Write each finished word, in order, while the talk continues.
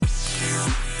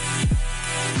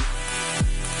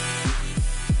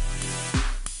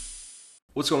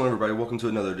What's going on, everybody? Welcome to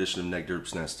another edition of Neg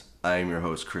Derp's Nest. I am your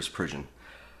host, Chris Pridgeon.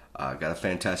 Got a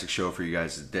fantastic show for you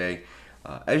guys today.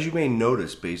 As you may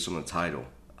notice, based on the title,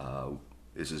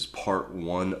 this is part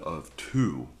one of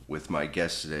two with my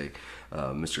guest today,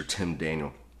 Mr. Tim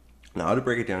Daniel. Now, I'll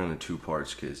break it down into two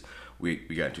parts because we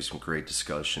got into some great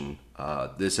discussion.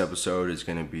 This episode is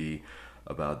going to be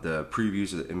about the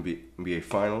previews of the NBA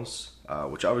Finals,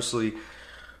 which obviously,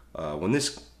 when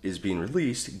this is being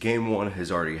released, Game 1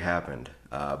 has already happened.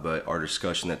 But our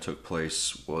discussion that took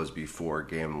place was before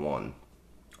Game 1.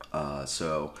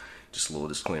 So, just a little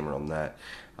disclaimer on that.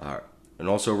 And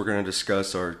also, we're going to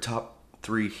discuss our top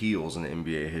 3 heels in the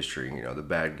NBA history. You know, the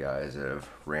bad guys that have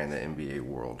ran the NBA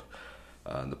world.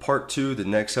 The part 2, the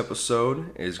next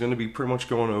episode, is going to be pretty much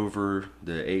going over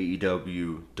the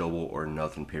AEW Double or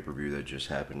Nothing pay-per-view that just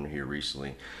happened here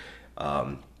recently.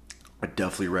 I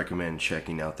definitely recommend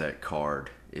checking out that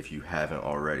card if you haven't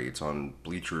already. It's on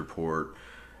Bleacher Report.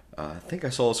 I think I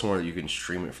saw somewhere that you can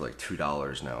stream it for like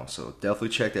 $2 now. So definitely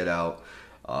check that out.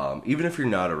 Even if you're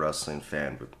not a wrestling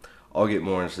fan, but I'll get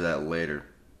more into that later.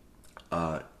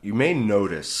 You may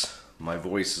notice my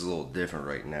voice is a little different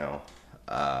right now.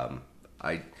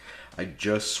 I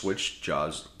just switched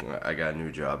jobs. I got a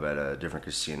new job at a different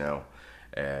casino.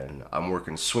 And I'm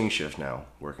working swing shift now,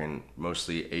 working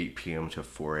mostly 8 p.m. to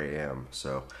 4 a.m.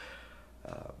 So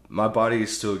my body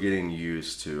is still getting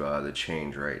used to the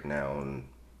change right now. And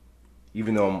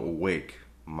even though I'm awake,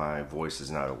 my voice is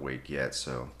not awake yet.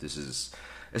 So this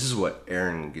is what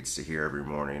Erin gets to hear every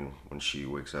morning when she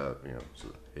wakes up. You know,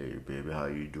 so, hey baby, how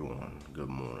you doing? Good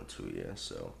morning to you.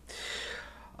 So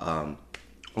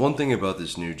one thing about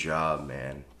this new job,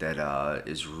 man, that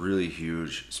is really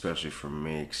huge, especially for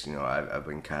me, because you know I've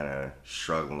been kind of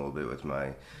struggling a little bit with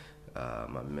my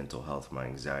my mental health, my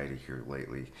anxiety here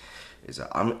lately, is that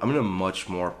I'm in a much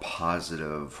more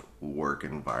positive work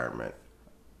environment,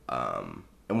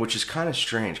 and which is kind of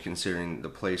strange considering the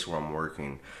place where I'm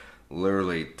working,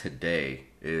 literally today,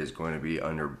 is going to be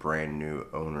under brand new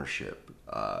ownership.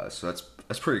 So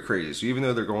that's pretty crazy. So even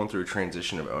though they're going through a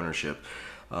transition of ownership,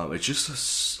 it's just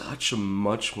such a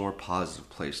much more positive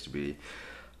place to be.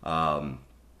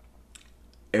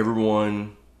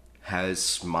 Everyone has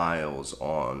smiles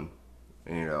on,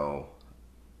 you know,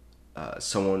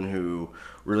 someone who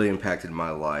really impacted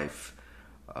my life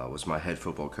was my head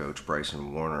football coach,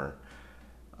 Bryson Warner.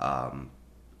 And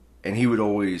he would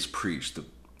always preach the,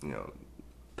 you know,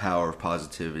 power of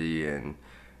positivity and,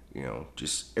 you know,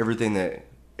 just everything that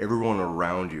everyone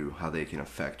around you, how they can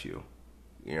affect you,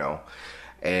 you know.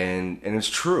 And it's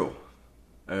true.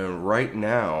 And right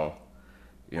now,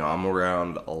 you know, I'm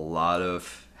around a lot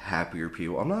of happier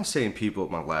people. I'm not saying people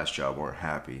at my last job weren't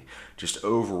happy. Just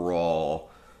overall,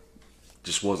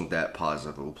 just wasn't that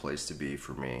positive of a place to be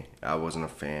for me. I wasn't a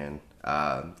fan.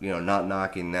 You know, not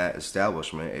knocking that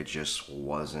establishment. It just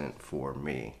wasn't for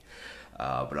me.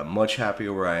 But I'm much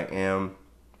happier where I am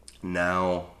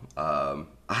now. I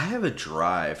have a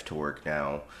drive to work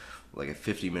now, like a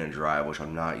 50-minute drive, which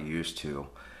I'm not used to.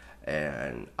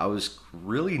 And I was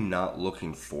really not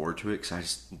looking forward to it because I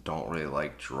just don't really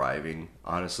like driving,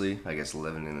 honestly. I guess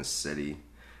living in the city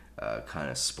kind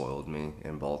of spoiled me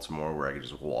in Baltimore, where I could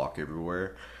just walk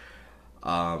everywhere.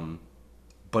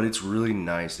 But it's really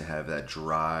nice to have that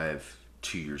drive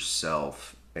to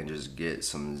yourself and just get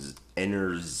some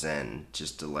inner zen,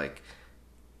 just to like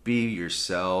be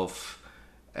yourself.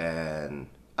 And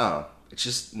it's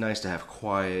just nice to have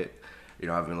quiet. You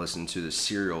know, I've been listening to the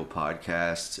Serial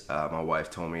podcast. My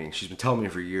wife told me, she's been telling me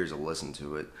for years to listen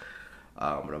to it.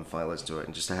 But I'm finally listening to it.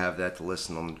 And just to have that to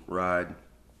listen on the ride.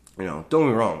 You know, don't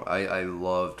get me wrong. I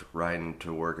loved riding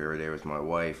to work every day with my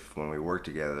wife when we worked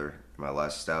together in my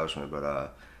last establishment.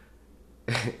 But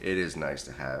it is nice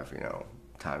to have, you know,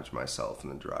 time to myself in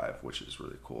the drive, which is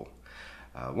really cool.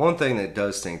 One thing that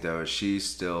does stink, though, is she's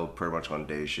still pretty much on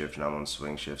day shift and I'm on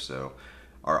swing shift. So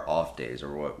our off days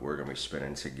are what we're going to be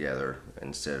spending together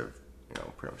instead of, you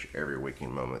know, pretty much every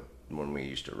waking moment when we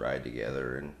used to ride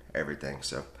together and everything.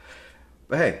 So,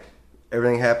 but hey,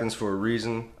 everything happens for a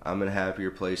reason. I'm in a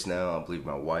happier place now. I believe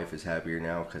my wife is happier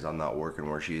now because I'm not working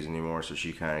where she is anymore. So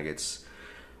she kind of gets,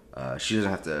 she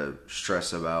doesn't have to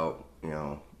stress about, you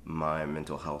know, my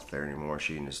mental health there anymore.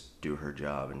 She can just do her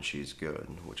job and she's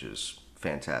good, which is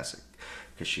fantastic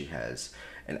because she has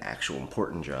an actual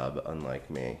important job, unlike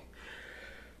me.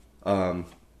 But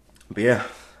yeah,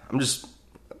 I'm just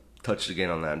touched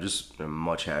again on that. I'm just in a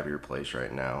much happier place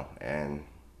right now. And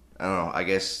I don't know, I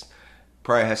guess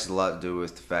probably has a lot to do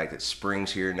with the fact that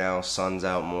spring's here now, sun's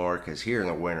out more, because here in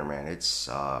the winter, man, it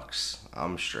sucks.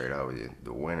 I'm straight up with you.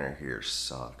 The winter here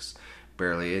sucks.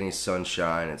 Barely any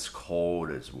sunshine, it's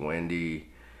cold, it's windy,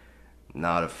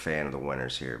 Not a fan of the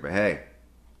winters here, but hey,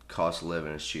 cost of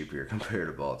living is cheap here compared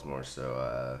to Baltimore,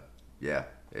 so yeah,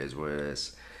 it is what it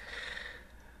is.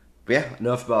 But yeah,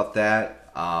 enough about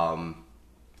that.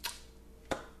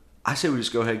 I say we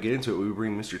just go ahead and get into it. We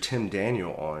bring Mr. Tim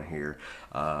Daniel on here,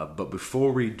 but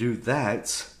before we do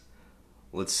that,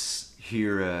 let's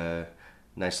hear a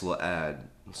nice little ad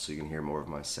so you can hear more of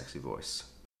my sexy voice.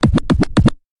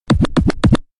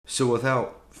 So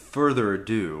without further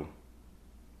ado,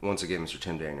 once again, Mr.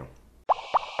 Tim Daniel.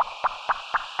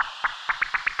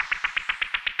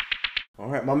 All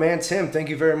right, my man Tim, thank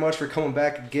you very much for coming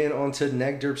back again onto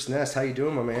Negderp's Nest. How you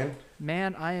doing, my man?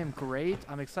 Man, I am great.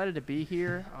 I'm excited to be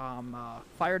here. I'm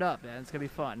fired up, man. It's going to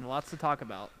be fun. Lots to talk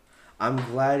about. I'm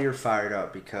glad you're fired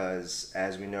up because,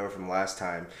 as we know from last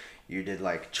time, you did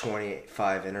like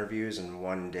 25 interviews in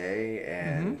one day,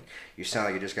 and you sound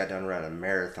like you just got done running a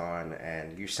marathon,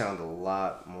 and you sound a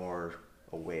lot more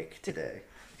awake today.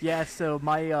 Yeah, so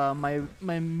my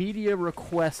media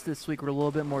requests this week were a little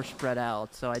bit more spread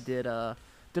out. So I did a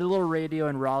little radio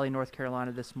in Raleigh, North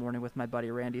Carolina this morning with my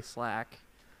buddy Randy Slack.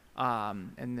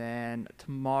 And then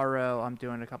tomorrow I'm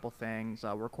doing a couple things.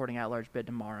 We're recording At Large Bid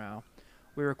tomorrow.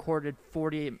 We recorded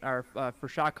 48 for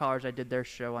Shot Callers. I did their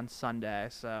show on Sunday.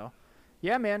 So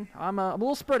yeah, man, I'm a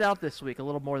little spread out this week, a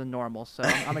little more than normal. So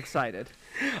I'm excited.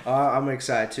 I'm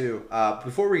excited too.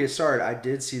 Before we get started, I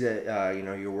did see that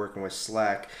you're working with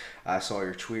Slack. I saw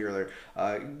your tweet earlier.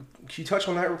 Can you touch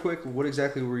on that real quick? What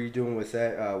exactly were you doing with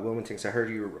that Wilmington? 'Cause I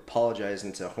heard you were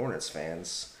apologizing to Hornets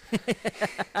fans.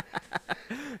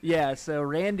 Yeah, so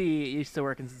Randy used to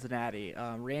work in Cincinnati.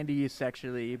 Randy used to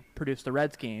actually produce the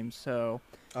Reds games. So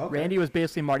Okay. Randy was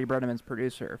basically Marty Brenneman's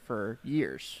producer for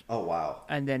years. Oh wow.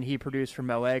 And then he produced for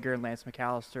Mo Egger and Lance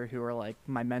McAllister, who are like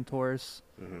my mentors.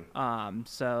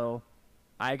 So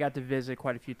I got to visit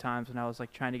quite a few times when I was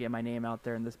like trying to get my name out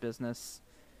there in this business.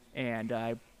 And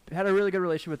I had a really good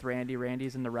relationship with Randy.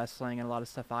 Randy's into wrestling and a lot of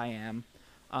stuff I am.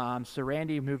 So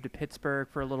Randy moved to Pittsburgh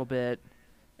for a little bit,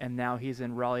 and now he's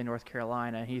in Raleigh, North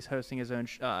Carolina. He's hosting his own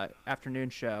afternoon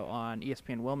show on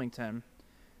ESPN Wilmington.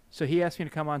 So he asked me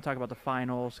to come on and talk about the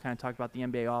finals, kind of talk about the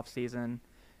NBA offseason,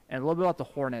 and a little bit about the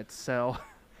Hornets. So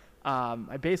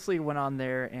I basically went on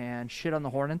there and shit on the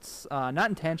Hornets, not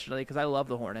intentionally because I love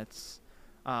the Hornets,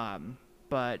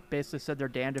 but basically said they're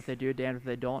damned if they do, damned if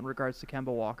they don't in regards to Kemba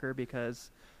Walker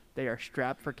because they are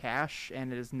strapped for cash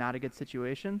and it is not a good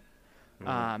situation.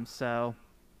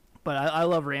 But I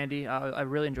love Randy. I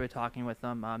really enjoy talking with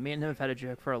him. Me and him have had a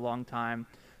joke for a long time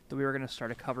that we were going to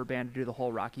start a cover band to do the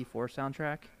whole Rocky IV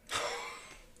soundtrack.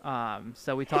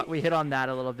 So we hit on that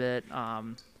a little bit.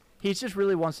 He just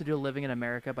really wants to do Living in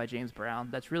America by James Brown.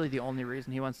 That's really the only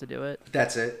reason he wants to do it.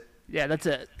 That's it. Yeah, that's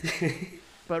it.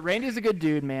 But Randy's a good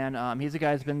dude, man. He's a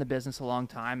guy who's been in the business a long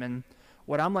time, and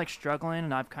when I'm like struggling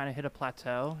and I've kind of hit a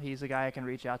plateau, he's a guy I can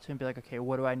reach out to and be like, okay,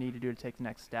 what do I need to do to take the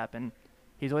next step? And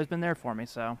he's always been there for me.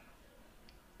 So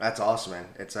That's awesome, man.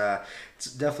 It's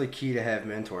definitely key to have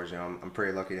mentors. I'm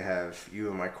pretty lucky to have you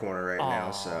in my corner right now.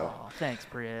 So thanks,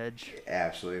 Bridge.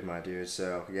 absolutely, my dude.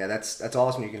 So yeah, that's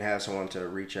awesome. You can have someone to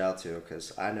reach out to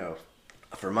because I know,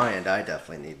 for my end, I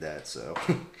definitely need that. So,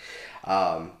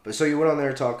 but so you went on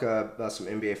there to talk about some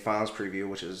NBA Finals preview,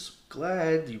 which is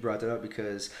glad you brought that up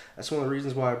because that's one of the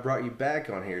reasons why I brought you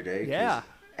back on here today. Yeah.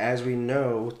 As we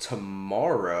know,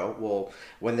 tomorrow, well,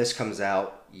 when this comes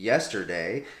out,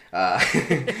 yesterday,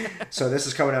 so this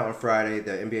is coming out on Friday.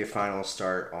 The NBA Finals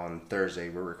start on Thursday.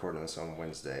 We're recording this on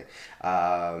Wednesday.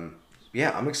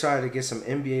 Yeah, I'm excited to get some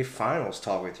NBA Finals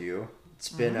talk with you. It's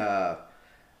been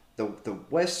the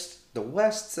West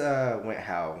went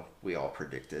how we all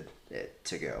predicted it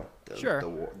to go.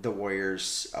 The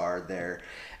Warriors are there.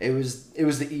 It was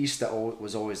the East that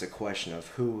was always a question of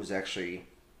who was actually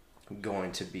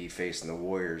going to be facing the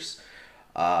Warriors.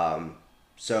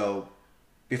 So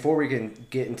before we can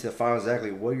get into the finals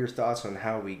exactly, what are your thoughts on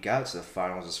how we got to the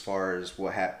finals as far as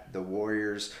what the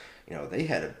Warriors, they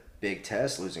had a big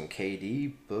test losing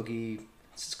KD, Boogie,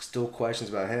 still questions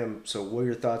about him. So what are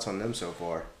your thoughts on them so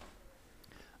far?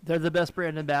 They're the best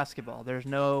brand in basketball. There's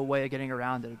no way of getting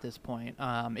around it at this point.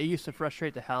 It used to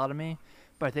frustrate the hell out of me,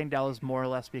 but I think that was more or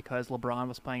less because LeBron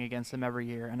was playing against them every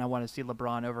year, and I want to see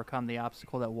LeBron overcome the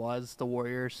obstacle that was the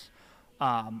Warriors.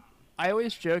 I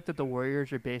always joke that the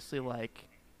Warriors are basically like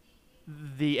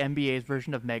the NBA's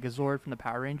version of Megazord from the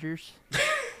Power Rangers,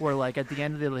 where like at the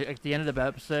end of the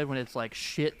episode when it's like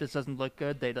shit, this doesn't look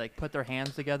good, they'd like put their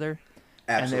hands together,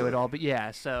 Absolutely. and they would all be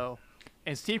so.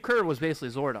 And Steve Kerr was basically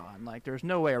Zordon. Like, there's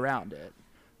no way around it.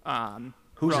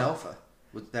 Who's Alpha?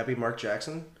 Would that be Mark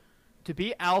Jackson? To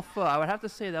be Alpha, I would have to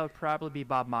say that would probably be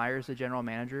Bob Myers, the general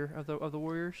manager of the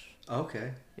Warriors.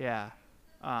 Okay. Yeah.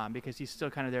 because he's still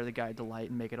kind of there to guide the light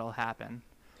and make it all happen.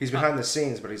 He's behind the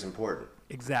scenes, but he's important.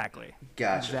 Exactly.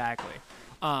 Gotcha. Exactly.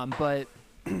 But,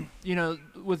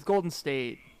 with Golden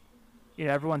State,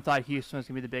 everyone thought Houston was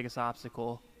going to be the biggest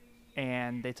obstacle,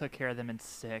 and they took care of them in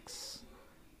 6.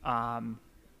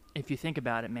 If you think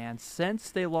about it, man, since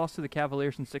they lost to the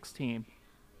Cavaliers in 16,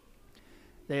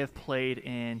 they have played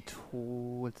in,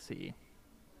 let's see,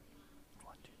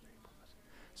 1, 2, 3, 4, 5, 6.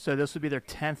 So this would be their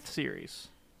 10th series,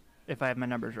 if I have my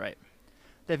numbers right.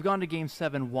 They've gone to Game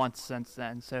 7 once since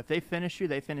then. So if they finish you,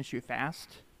 they finish you fast.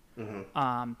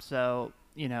 Mm-hmm. So,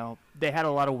 they had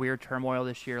a lot of weird turmoil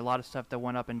this year, a lot of stuff that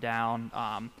went up and down.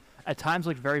 At times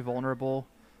looked very vulnerable.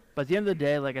 But at the end of the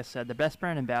day, like I said, the best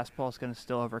brand in basketball is going to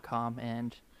still overcome.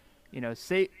 And,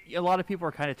 a lot of people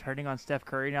are kind of turning on Steph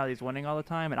Curry now that he's winning all the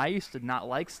time. And I used to not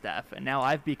like Steph. And now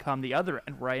I've become the other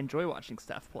end where I enjoy watching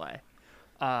Steph play.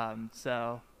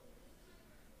 So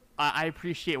I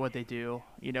appreciate what they do.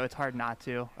 It's hard not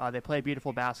to. They play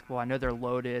beautiful basketball. I know they're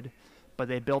loaded, but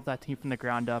they built that team from the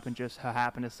ground up and just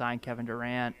happened to sign Kevin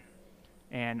Durant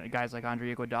and guys like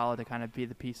Andre Iguodala to kind of be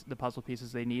the puzzle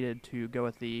pieces they needed to go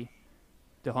with the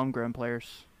homegrown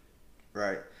players.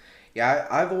 Right. Yeah,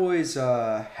 I've always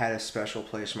had a special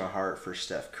place in my heart for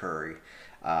Steph Curry.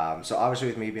 So obviously,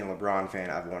 with me being a LeBron fan,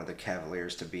 I've wanted the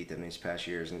Cavaliers to beat them these past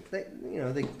years, and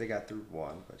they got through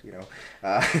one, but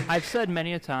I've said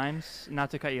many a times,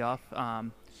 not to cut you off,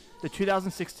 the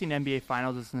 2016 NBA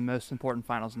Finals is the most important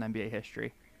finals in NBA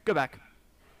history. Go back.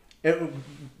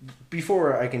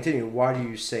 Before I continue, why do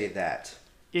you say that?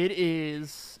 It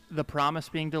is the promise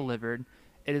being delivered.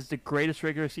 It is the greatest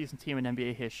regular season team in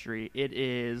NBA history. It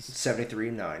is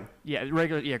 73-9. Yeah,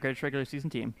 greatest regular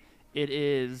season team. It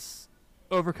is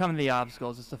overcoming the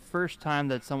obstacles. It's the first time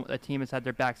that a team has had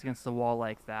their backs against the wall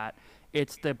like that.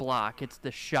 It's the block. It's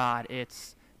the shot.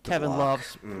 It's Kevin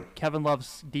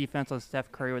Love's defense on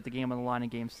Steph Curry with the game on the line in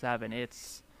Game 7.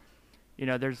 It's,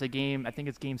 there's a game, I think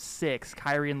it's Game 6.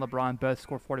 Kyrie and LeBron both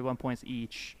score 41 points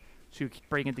each to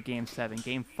bring it to Game 7.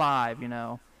 Game 5,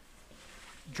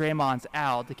 Draymond's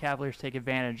out. The Cavaliers take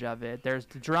advantage of it. There's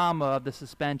the drama of the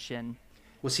suspension.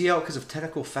 Was he out because of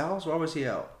technical fouls? Why was he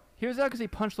out? He was out because he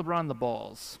punched LeBron in the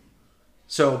balls.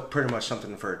 So pretty much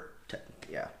something for,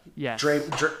 Yes.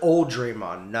 Old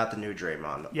Draymond, not the new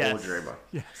Draymond. Yes. Old Draymond.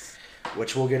 Yes.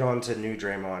 Which we'll get on to new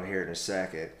Draymond here in a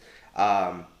second.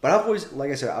 But I've always,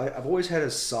 like I said, I've always had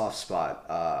a soft spot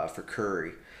for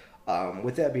Curry.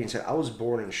 With that being said, I was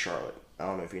born in Charlotte. I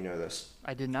don't know if you know this.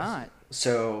 I did not.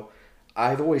 So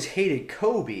I've always hated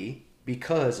Kobe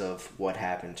because of what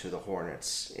happened to the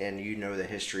Hornets, and the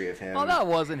history of him. Oh, that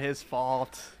wasn't his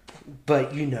fault.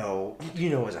 But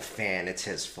as a fan, it's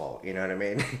his fault. You know what I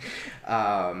mean?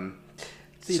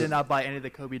 So you did not buy any of the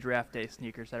Kobe draft day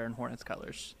sneakers that are in Hornets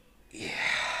colors.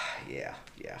 Yeah.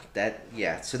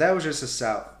 So that was just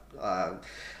a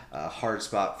hard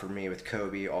spot for me with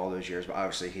Kobe all those years. But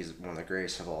obviously, he's one of the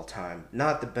greatest of all time.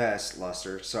 Not the best,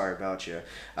 Luster. Sorry about you.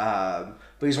 But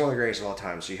he's one of the greatest of all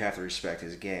time, so you have to respect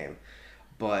his game.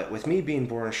 But with me being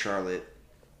born in Charlotte,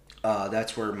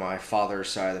 that's where my father's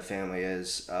side of the family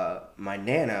is. My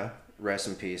Nana, rest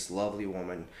in peace, lovely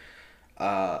woman.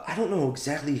 I don't know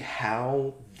exactly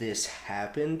how this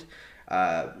happened.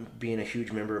 Being a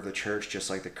huge member of the church, just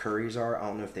like the Currys are. I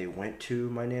don't know if they went to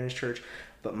my Nana's church,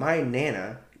 but my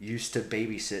Nana used to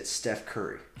babysit Steph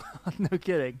Curry. No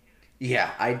kidding. Yeah,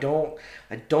 I don't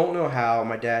know how.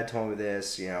 My dad told me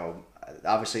this.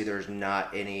 Obviously there's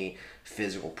not any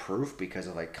physical proof because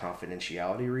of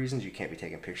confidentiality reasons. You can't be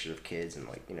taking pictures of kids and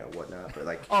whatnot.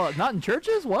 But oh, not in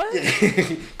churches? What?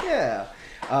 Yeah.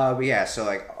 But yeah,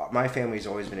 so my family's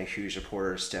always been a huge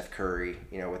supporter of Steph Curry.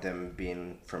 With them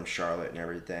being from Charlotte and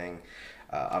everything.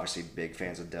 Obviously big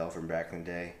fans of Dell from back in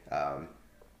the day.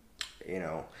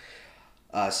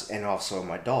 Us, and also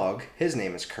my dog, his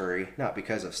name is Curry, not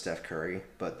because of Steph Curry,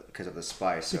 but because of the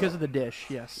spice. So, because of the dish,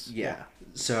 yes. Yeah.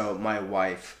 So my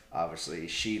wife, obviously,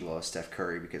 she loves Steph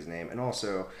Curry because of the name. And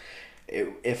also,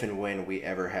 if and when we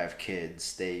ever have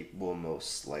kids, they will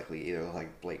most likely either look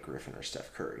like Blake Griffin or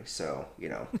Steph Curry. So,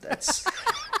 that's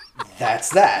that's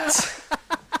that.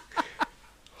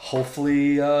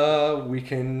 Hopefully, we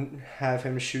can have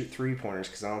him shoot 3-pointers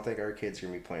because I don't think our kids are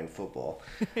going to be playing football.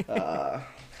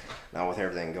 Not with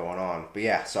everything going on. But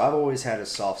yeah, so I've always had a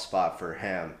soft spot for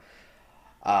him.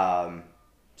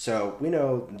 So we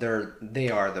know they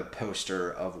are the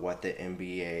poster of what the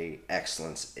NBA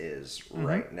excellence is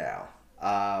right now.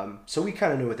 So we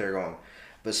kind of knew what they're going.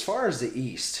 But as far as the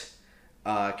East,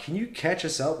 can you catch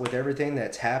us up with everything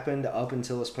that's happened up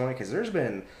until this point? Because there's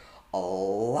been a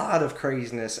lot of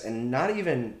craziness, and not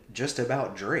even just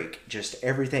about Drake, just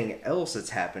everything else that's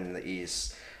happened in the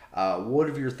East. What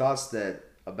are your thoughts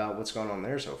about what's going on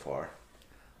there so far?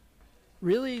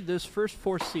 Really, those first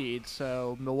 4 seeds,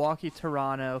 so Milwaukee,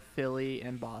 Toronto, Philly,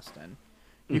 and Boston.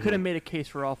 You could have made a case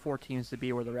for all 4 teams to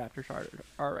be where the Raptors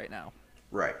are right now.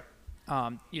 Right.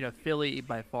 Philly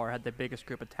by far had the biggest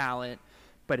group of talent,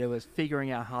 but it was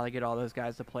figuring out how to get all those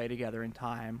guys to play together in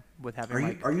time with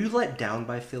having. Are you let down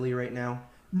by Philly right now?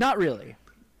 Not really.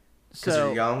 Because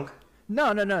they're young.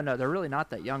 No. They're really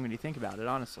not that young when you think about it,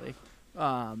 honestly.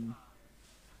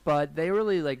 But they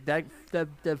really like that.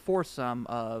 The foursome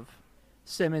of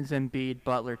Simmons, Embiid,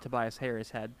 Butler, Tobias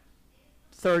Harris had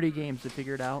 30 games to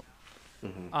figure it out.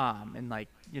 And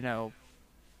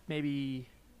maybe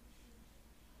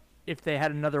if they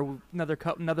had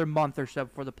another month or so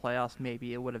before the playoffs,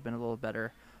 maybe it would have been a little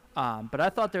better. But I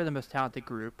thought they're the most talented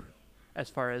group as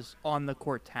far as on the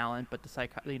court talent. But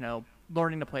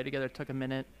learning to play together took a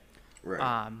minute.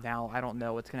 Right. Now I don't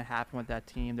know what's going to happen with that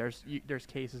team. There's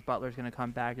cases Butler's going to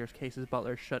come back. There's cases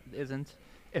Butler isn't.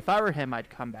 If I were him, I'd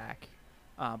come back.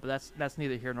 But that's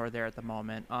neither here nor there at the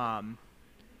moment.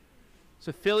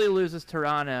 So Philly loses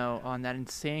Toronto on that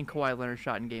insane Kawhi Leonard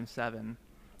shot in Game 7,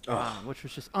 which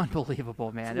was just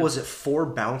unbelievable, man. Was it 4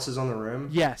 bounces on the rim?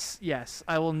 Yes.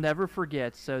 I will never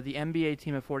forget. So the NBA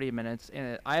team at 48 minutes,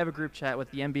 and I have a group chat with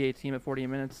the NBA team at 48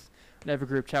 minutes, and I have a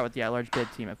group chat with the at-large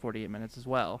bid team at 48 minutes as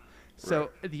well. So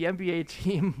the NBA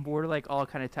team were all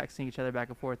kind of texting each other back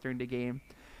and forth during the game.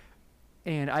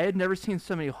 And I had never seen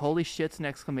so many holy shits and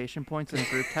exclamation points in a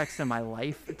group text in my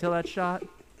life until that shot.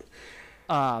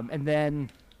 And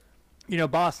then,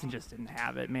 Boston just didn't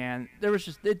have it, man.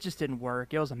 It just didn't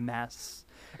work. It was a mess.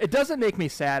 It doesn't make me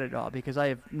sad at all because I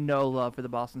have no love for the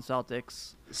Boston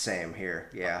Celtics. Same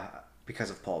here, yeah. Because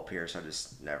of Paul Pierce, I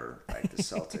just never liked the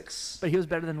Celtics. But he was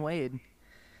better than Wade.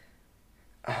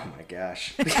 Oh my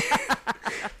gosh.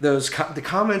 The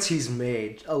comments he's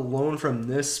made alone from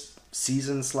this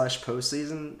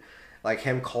season/postseason, like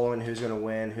him calling who's going to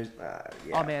win, yeah.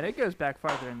 Oh man, it goes back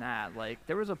farther than that. Like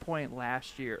there was a point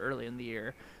last year, early in the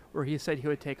year, where he said he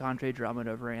would take Andre Drummond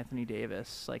over Anthony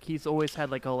Davis. Like he's always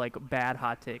had a bad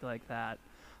hot take like that.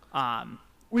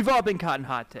 We've all been caught in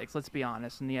hot takes, let's be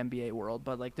honest, in the NBA world,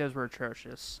 but those were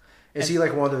atrocious. Is he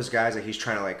one of those guys that he's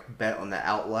trying to bet on the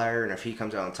outlier, and if he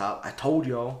comes out on top, I told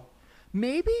y'all?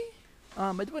 Maybe.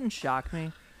 It wouldn't shock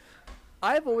me.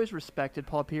 I've always respected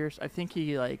Paul Pierce. I think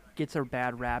he gets a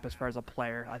bad rap as far as a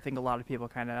player. I think a lot of people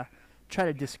kind of try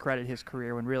to discredit his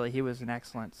career when really he was an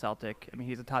excellent Celtic. I mean,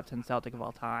 he's a top 10 Celtic of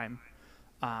all time.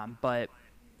 But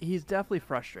he's definitely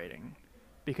frustrating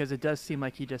because it does seem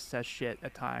like he just says shit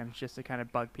at times just to kind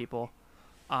of bug people.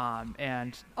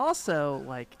 And also,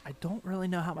 I don't really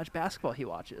know how much basketball he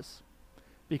watches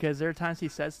because there are times he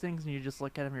says things and you just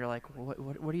look at him and you're like,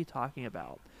 what are you talking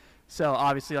about? So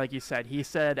obviously, like you said, he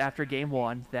said after Game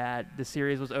 1 that the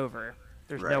series was over.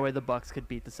 There's no way the Bucks could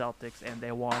beat the Celtics, and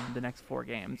they won the next 4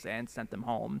 games and sent them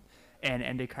home and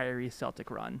ended Kyrie's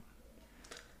Celtic run.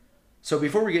 So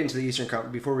before we get into the Eastern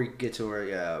Conference, before we get to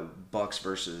our Bucks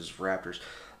versus Raptors,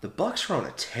 the Bucks are on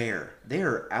a tear. They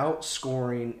are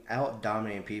outscoring,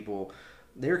 out-dominating people.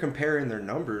 They're comparing their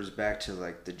numbers back to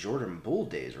the Jordan Bull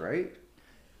days, right?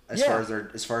 As far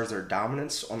as their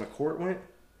dominance on the court went.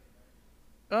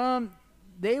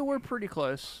 They were pretty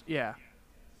close, yeah.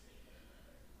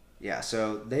 Yeah,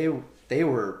 so they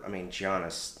were. I mean,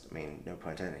 Giannis. I mean, no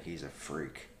pun intended. He's a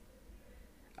freak.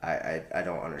 I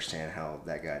don't understand how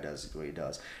that guy does what he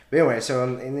does. But anyway, so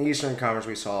in the Eastern Conference,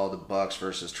 we saw the Bucks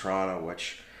versus Toronto,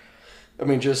 which, I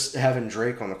mean, just having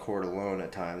Drake on the court alone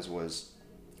at times was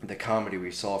the comedy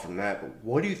we saw from that. But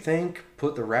what do you think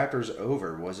put the Raptors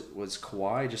over? Was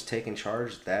Kawhi just taking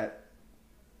charge?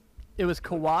 It was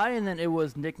Kawhi, and then it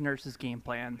was Nick Nurse's game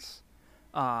plans.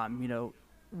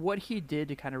 What he did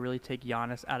to kind of really take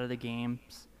Giannis out of the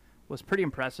games was pretty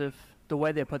impressive. The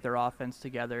way they put their offense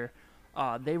together,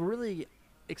 they really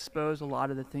exposed a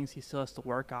lot of the things he still has to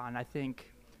work on. I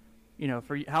think,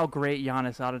 for how great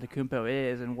Giannis Antetokounmpo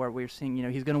is and what we're seeing,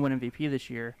 he's going to win MVP this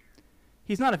year.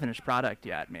 He's not a finished product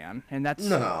yet, man, and that's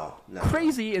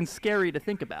crazy and scary to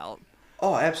think about.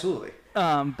 Oh, absolutely.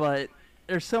 But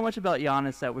there's so much about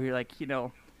Giannis that we're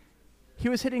he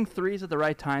was hitting threes at the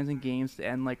right times in games to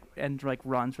end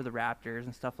runs for the Raptors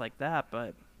and stuff like that,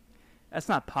 but that's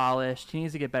not polished. He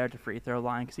needs to get better at the free throw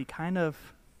line because he kind of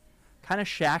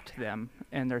shacked them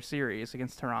in their series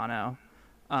against Toronto.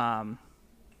 What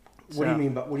do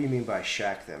you mean by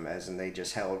shack them? As in they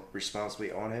just held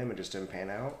responsibly on him and just didn't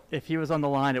pan out? If he was on the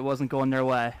line, it wasn't going their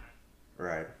way.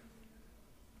 Right.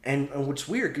 And what's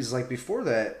weird is before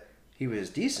that he was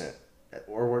decent,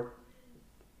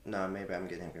 No, maybe I'm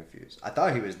getting him confused. I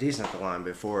thought he was decent at the line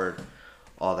before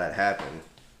all that happened.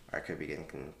 I could be getting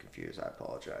confused. I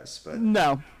apologize, but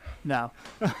No.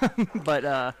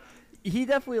 But he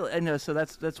definitely, I know. So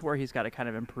that's where he's got to kind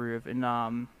of improve. And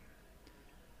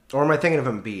or am I thinking of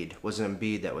Embiid? Was it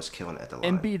Embiid that was killing it at the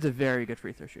line? Embiid's a very good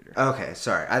free throw shooter. Okay,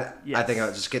 sorry. I Yes. think I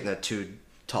was just getting the two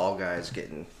tall guys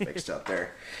getting mixed up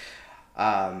there.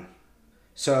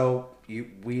 So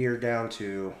we are down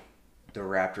to the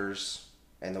Raptors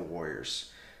and the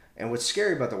Warriors. And what's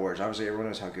scary about the Warriors, obviously everyone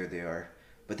knows how good they are,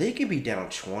 but they could be down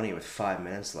 20 with 5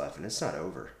 minutes left, and it's not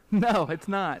over. No, it's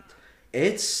not.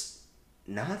 It's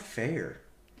not fair.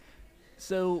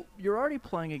 So you're already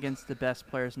playing against the best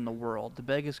players in the world, the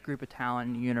biggest group of talent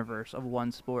in the universe of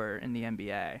one sport in the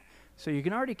NBA. So you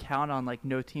can already count on like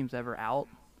no team's ever out.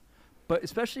 But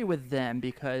especially with them,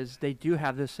 because they do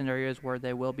have those scenarios where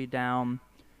they will be down.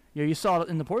 You know, you saw it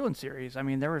in the Portland series. I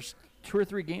mean, there was 2 or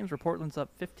 3 games where Portland's up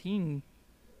 15,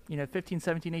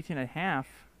 17, 18 and a half,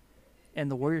 and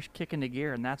the Warriors kick into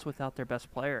gear, and that's without their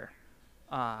best player.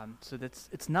 So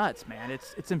it's nuts, man.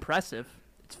 It's impressive.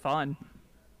 It's fun.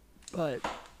 But,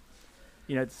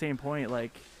 at the same point,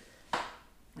 like,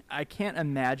 I can't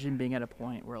imagine being at a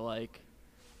point where, like,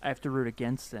 I have to root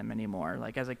against them anymore.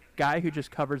 Like, as a guy who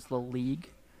just covers the league,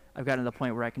 I've gotten to the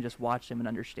point where I can just watch them and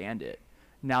understand it.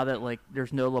 Now that, like,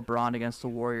 there's no LeBron against the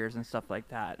Warriors and stuff like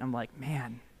that, I'm like,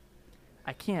 man,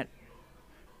 I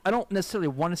don't necessarily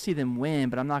want to see them win,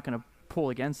 but I'm not going to pull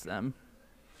against them.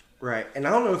 Right. And I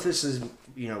don't know if this is,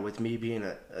 with me being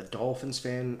a Dolphins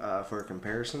fan for a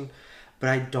comparison, but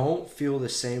I don't feel the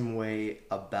same way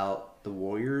about the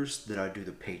Warriors that I do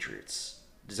the Patriots.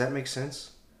 Does that make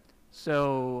sense?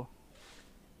 So,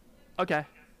 okay.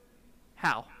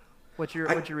 How? What's your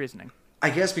reasoning? I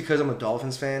guess because I'm a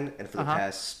Dolphins fan, and for the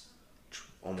past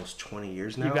almost 20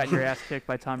 years now. You got your ass kicked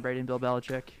by Tom Brady and Bill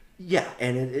Belichick. Yeah,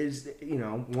 and it is,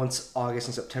 once August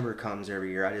and September comes every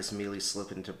year, I just immediately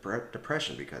slip into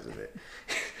depression because of it.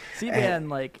 See, man,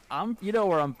 like, I root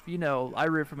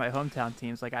for my hometown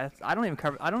teams. Like, I don't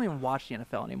even watch the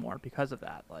NFL anymore because of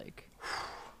that. Like,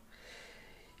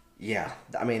 yeah,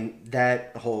 I mean,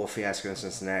 that whole fiasco in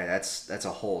Cincinnati, that's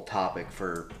a whole topic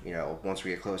for, once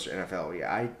we get closer to NFL.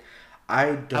 Yeah, I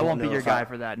don't know. I won't be your guy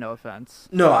for that, no offense.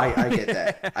 No, I get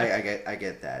that. I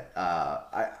get that.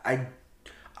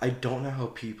 I don't know how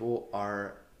people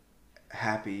are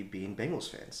happy being Bengals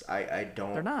fans. I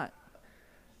don't. They're not.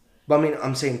 But I mean,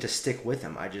 I'm saying to stick with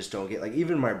him. I just don't get, like,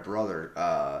 even my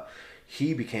brother,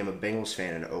 he became a Bengals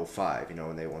fan in 2005,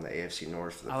 when they won the AFC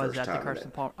North for the first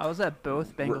time. I was at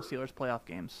both Bengals Steelers playoff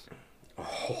games.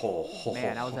 Oh.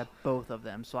 Man, I was at both of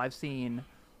them. So I've seen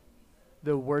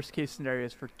the worst case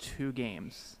scenarios for 2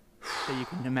 games that you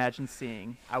can imagine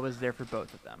seeing. I was there for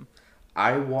both of them.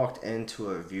 I walked into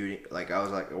a viewing, like, I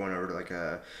went over to,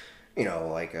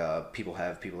 like, people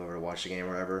have people over to watch the game or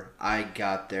whatever. I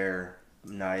got there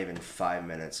not even 5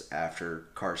 minutes after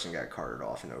Carson got carted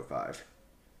off in 2005.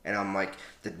 And I'm like,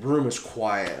 the room is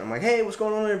quiet. I'm like, hey, what's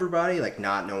going on, everybody? Like,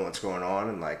 not knowing what's going on.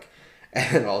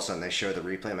 And all of a sudden they show the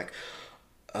replay. I'm like,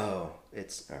 oh,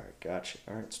 it's, all right, gotcha.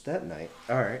 All right, it's that night.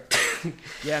 All right.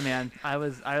 Yeah, man.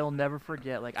 I'll never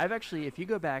forget. Like, I've actually, if you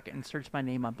go back and search my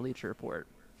name on Bleacher Report,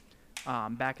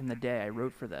 back in the day, I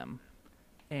wrote for them.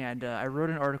 And I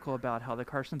wrote an article about how the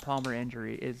Carson Palmer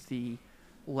injury is the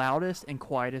loudest and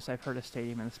quietest I've heard a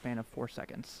stadium in the span of 4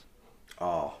 seconds.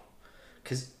 Oh,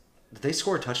 because did they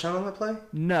score a touchdown on that play?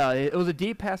 No, it was a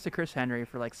deep pass to Chris Henry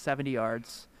for like 70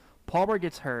 yards. Palmer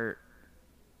gets hurt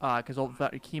because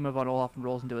Kima von Olaf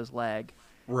rolls into his leg.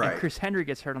 Right. And Chris Henry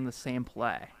gets hurt on the same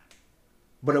play.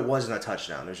 But it wasn't a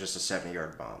touchdown. It was just a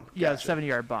 70-yard bomb. Yeah, gotcha. A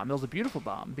 70-yard bomb. It was a beautiful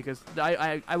bomb because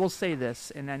I will say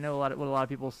this, and I know what a lot of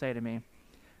people say to me.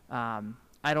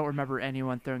 I don't remember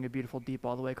anyone throwing a beautiful deep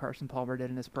ball the way Carson Palmer did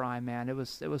in his prime, man. It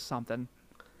was something.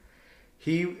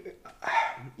 He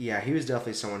was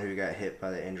definitely someone who got hit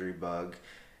by the injury bug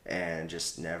and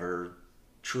just never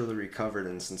truly recovered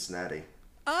in Cincinnati.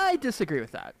 I disagree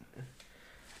with that.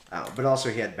 But also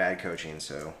he had bad coaching,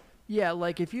 so... Yeah,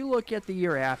 like, if you look at the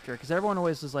year after, because everyone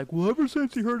always is like, well, ever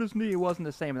since he hurt his knee, it wasn't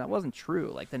the same, and that wasn't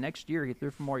true. Like, the next year, he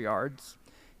threw for more yards.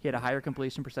 He had a higher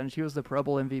completion percentage. He was the Pro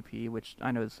Bowl MVP, which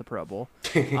I know is the Pro Bowl.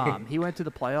 He went to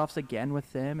the playoffs again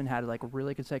with them and had, like,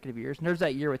 really consecutive years. And there's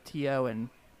that year with T.O. and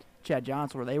Chad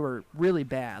Johnson where they were really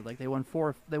bad. Like, they won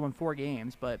four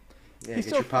games, but... Yeah,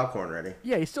 get your popcorn ready.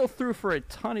 Yeah, he still threw for a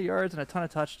ton of yards and a ton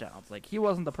of touchdowns. Like, he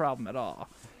wasn't the problem at all.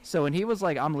 So when he was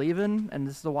like, I'm leaving, and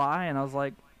this is the why, and I was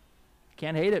like,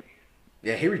 can't hate it.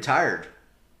 Yeah, he retired.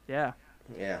 Yeah.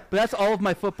 Yeah. But that's all of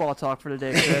my football talk for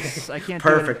today, Chris. I can't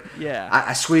Perfect. do it. Yeah.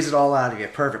 I squeeze it all out of you.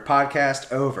 Perfect.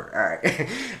 Podcast over. All right.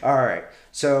 All right.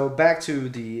 So back to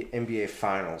the NBA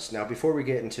Finals. Now, before we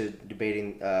get into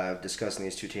discussing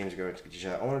these two teams going to each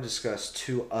other, I want to discuss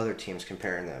two other teams,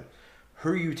 comparing them.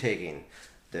 Who are you taking?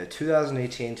 The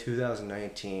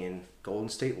 2018-2019 Golden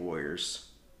State Warriors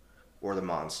or the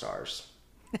Monstars?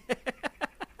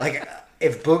 Like,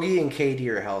 if Boogie and KD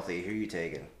are healthy, who are you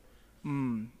taking?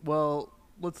 Well,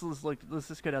 let's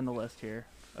just go down the list here.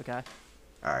 Okay.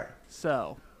 All right.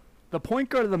 So, the point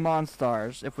guard of the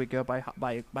Monstars, if we go by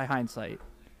hindsight,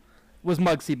 was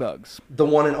Muggsy Bogues. The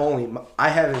one and only. I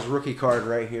have his rookie card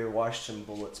right here. Washington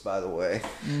Bullets, by the way.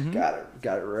 Got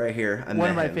it right here. One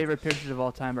of my favorite pictures of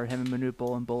all time are him and Manute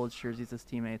Bol in Bullets jerseys as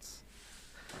teammates.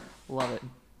 Love it.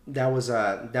 That was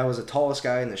the tallest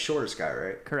guy and the shortest guy,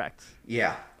 right? Correct.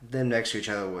 Yeah, them next to each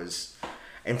other was,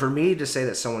 and for me to say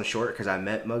that someone's short, because I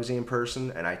met Muggsy in person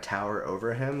and I tower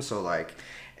over him, so like,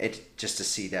 it just to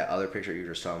see that other picture you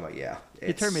were just talking about, yeah.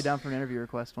 He turned me down for an interview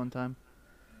request one time.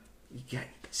 Yeah,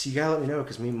 so you gotta let me know,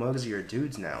 because me and Muggsy are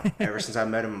dudes now. Ever since I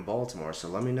met him in Baltimore, so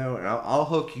let me know, and I'll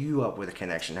hook you up with a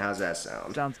connection. How's that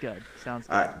sound? Sounds good. All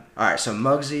right. So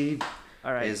Muggsy,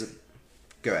 all right,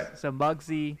 go ahead. So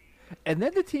Muggsy, and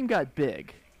then the team got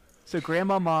big. So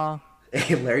Grandmama,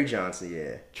 Larry Johnson,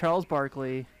 yeah, Charles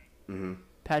Barkley,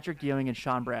 Patrick Ewing, and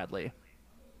Sean Bradley.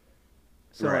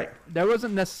 So right. like, there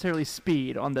wasn't necessarily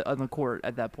speed on the court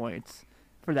at that point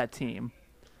for that team.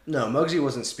 No, Muggsy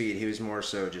wasn't speed. He was more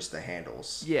so just the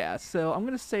handles. Yeah, so I'm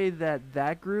going to say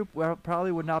that group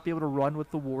probably would not be able to run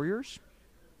with the Warriors.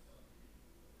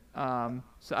 So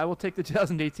I will take the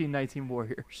 2018-19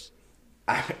 Warriors.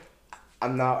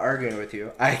 I'm not arguing with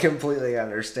you. I completely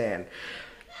understand.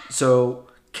 So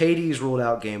KD's ruled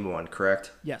out game 1,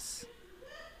 correct? Yes.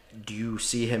 Do you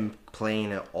see him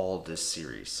playing at all this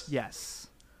series? Yes,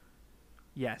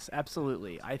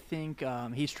 absolutely. I think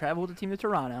he's traveled with the team to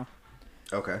Toronto.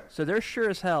 Okay. So they're sure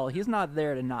as hell he's not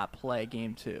there to not play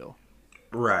game 2.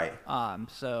 Right.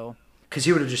 So. Because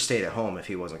he would have just stayed at home if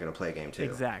he wasn't going to play game 2.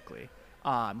 Exactly.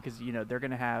 Because they're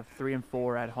going to have 3 and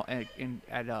 4 at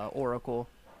Oracle.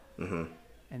 Mm-hmm.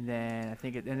 And then I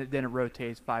think it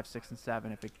rotates 5, 6, and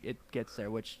 7 if it gets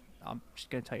there, which I'm just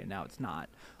going to tell you now it's not.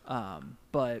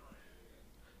 But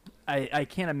I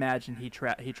can't imagine he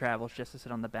travels just to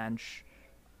sit on the bench.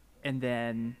 And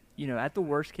then, at the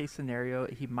worst case scenario,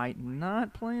 he might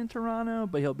not play in Toronto,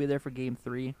 but he'll be there for game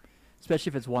 3, especially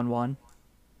if it's 1-1.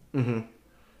 Mm-hmm.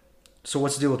 So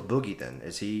what's the deal with Boogie then?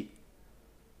 Is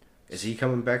he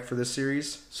coming back for this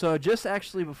series? So just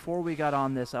actually before we got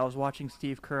on this, I was watching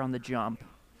Steve Kerr on The Jump.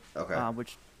 Okay.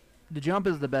 Which, The Jump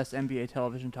is the best NBA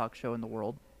television talk show in the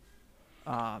world.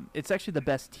 It's actually the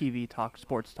best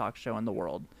sports talk show in the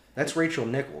world. That's Rachel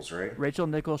Nichols, right? Rachel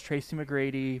Nichols, Tracy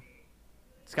McGrady,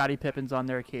 Scottie Pippen's on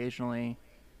there occasionally.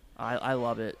 I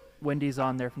love it. Wendy's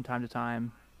on there from time to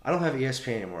time. I don't have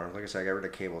ESPN anymore. Like I said, I got rid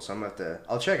of cable, so I'm going to have to...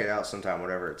 I'll check it out sometime,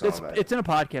 whatever it's on. But... It's in a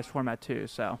podcast format, too,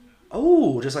 so...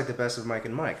 Oh, just like the best of Mike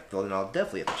and Mike. Well, then I'll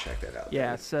definitely have to check that out.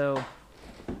 Yeah, so...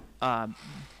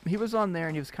 he was on there,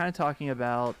 and he was kind of talking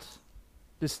about...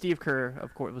 Steve Kerr,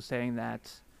 of course, was saying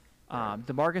that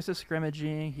DeMarcus is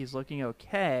scrimmaging. He's looking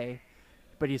okay.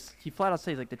 But he flat out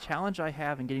says, like, the challenge I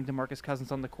have in getting DeMarcus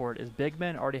Cousins on the court is big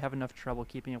men already have enough trouble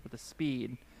keeping up with the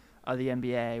speed of the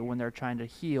NBA when they're trying to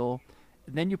heal.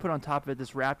 And then you put on top of it,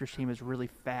 this Raptors team is really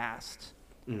fast.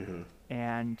 Mm-hmm.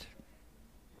 And,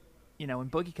 when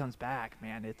Boogie comes back,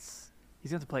 man, he's going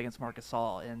to have to play against Marc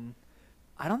Gasol. And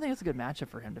I don't think it's a good matchup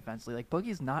for him defensively. Like,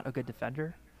 Boogie's not a good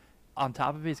defender. On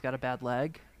top of it, he's got a bad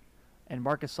leg. And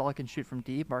Marc Gasol can shoot from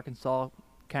deep. Marc Gasol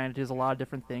kind of does a lot of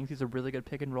different things. He's a really good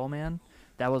pick and roll man.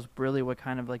 That was really what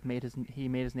kind of like made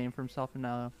his name for himself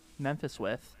in Memphis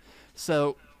with.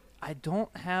 So I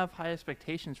don't have high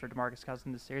expectations for DeMarcus Cousins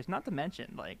in this series. Not to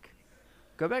mention, like,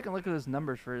 go back and look at his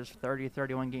numbers for his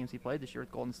 31 games he played this year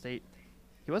with Golden State.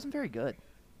 He wasn't very good.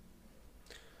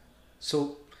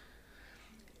 So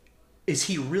is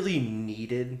he really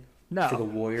needed for the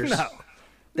Warriors?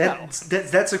 No.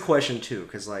 That's a question too,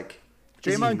 because like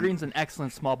Draymond Green's an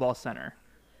excellent small ball center.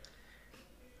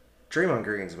 Draymond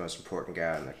Green's the most important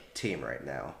guy on the team right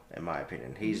now, in my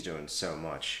opinion. He's doing so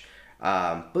much.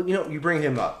 But, you bring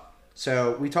him up.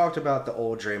 So we talked about the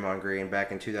old Draymond Green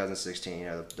back in 2016,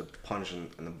 the punch and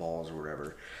the balls or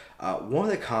whatever. One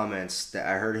of the comments that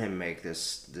I heard him make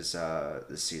this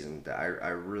season that I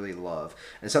really love,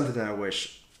 and something that I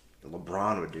wish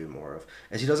LeBron would do more of,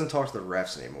 is he doesn't talk to the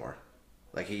refs anymore.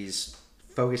 Like, he's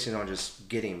focusing on just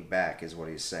getting back is what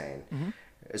he's saying. Mm-hmm.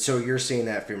 So you're seeing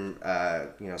that from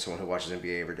someone who watches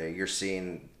NBA every day.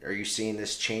 Are you seeing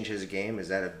this change his game? Is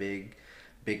that a big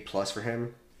plus for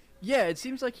him? Yeah, it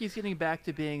seems like he's getting back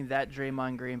to being that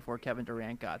Draymond Green before Kevin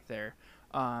Durant got there.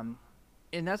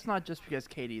 and that's not just because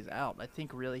KD's out. I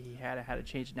think really he had a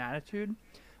change in attitude,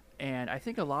 and I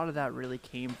think a lot of that really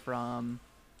came from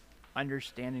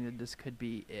understanding that this could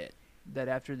be it. That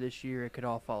after this year, it could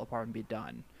all fall apart and be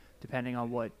done, depending on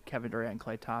what Kevin Durant and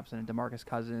Klay Thompson and DeMarcus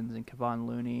Cousins and Kevon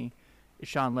Looney, is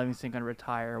Sean Livingston going to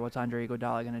retire? What's Andre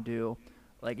Iguodala going to do?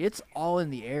 Like, it's all in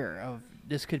the air of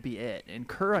this could be it, and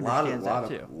Kerr understands that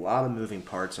too. A lot of moving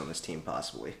parts on this team,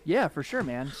 possibly. Yeah, for sure,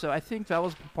 man. So I think that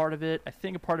was part of it. I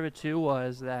think a part of it too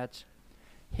was that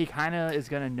he kind of is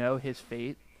going to know his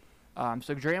fate.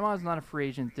 So Draymond's not a free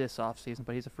agent this offseason,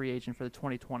 but he's a free agent for the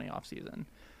 2020 offseason.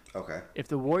 Okay. If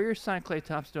the Warriors sign Klay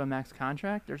Thompson to a max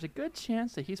contract, there's a good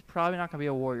chance that he's probably not going to be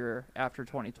a Warrior after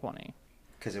 2020.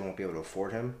 Because they won't be able to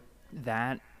afford him?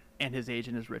 That, and his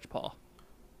agent is Rich Paul.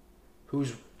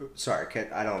 Sorry,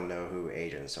 I don't know who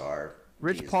agents are.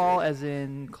 Rich Paul, as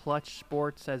in Clutch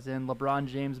Sports, as in LeBron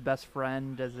James' best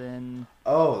friend, as in...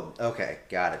 Oh, okay.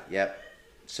 Got it. Yep.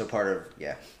 So part of,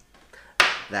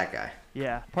 that guy.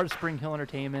 Yeah, part of Spring Hill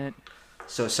Entertainment.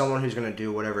 So someone who's going to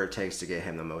do whatever it takes to get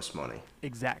him the most money.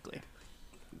 Exactly.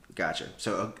 Gotcha.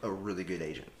 So a really good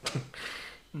agent.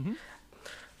 Mm-hmm.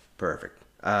 Perfect.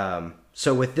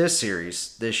 So with this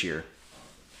series, this year,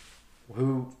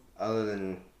 who, other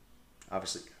than,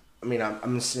 obviously, I mean,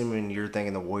 I'm assuming you're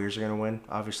thinking the Warriors are going to win,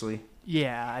 obviously?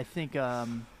 Yeah, I think... How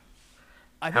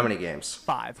many games?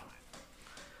 5.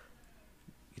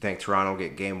 You think Toronto will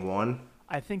get game 1?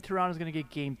 I think Toronto's going to get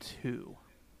game 2.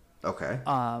 Okay.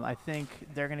 I think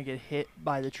they're going to get hit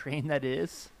by the train that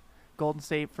is Golden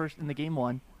State first in the game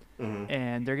 1. Mm-hmm.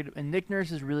 And Nick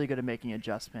Nurse is really good at making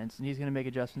adjustments, and he's going to make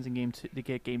adjustments in game 2 to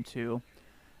get game 2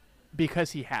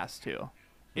 because he has to.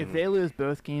 Mm-hmm. If they lose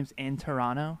both games in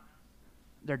Toronto,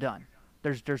 they're done.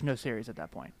 There's no series at that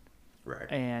point.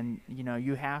 Right. And,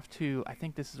 you have to – I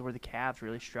think this is where the Cavs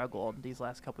really struggled these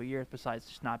last couple of years, besides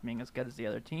just not being as good as the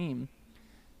other team,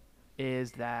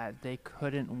 is that they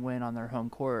couldn't win on their home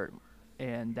court,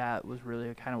 and that was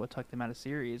really kind of what took them out of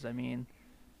series. I mean,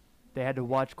 they had to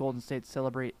watch Golden State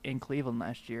celebrate in Cleveland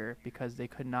last year because they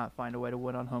could not find a way to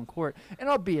win on home court. And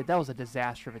albeit that was a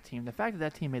disaster of a team, the fact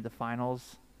that team made the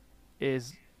finals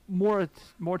is more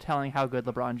telling how good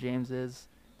LeBron James is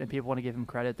than people want to give him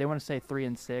credit. They want to say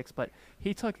 3-6, but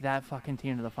he took that fucking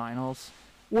team to the finals.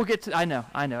 We'll get to – I know,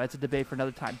 it's a debate for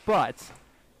another time, but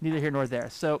neither here nor there.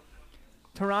 So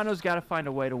Toronto's got to find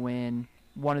a way to win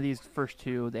one of these first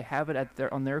two. They have it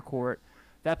on their court.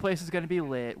 That place is going to be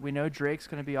lit. We know Drake's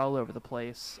going to be all over the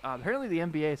place. Apparently the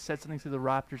NBA said something to the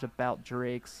Raptors about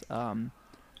Drake's.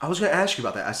 I was going to ask you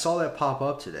about that. I saw that pop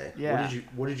up today. Yeah.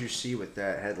 What did you see with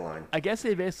that headline? I guess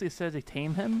they basically said they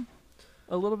tame him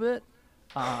a little bit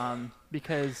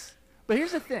because – but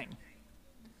here's the thing.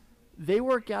 They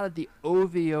work out at the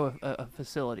OVO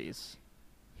facilities.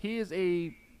 He is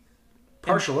a –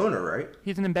 partial owner, right?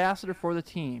 He's an ambassador for the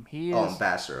team. He is. Oh,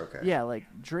 ambassador. Okay. Yeah,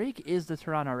 Drake is the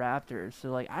Toronto Raptors,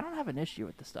 so I don't have an issue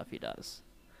with the stuff he does.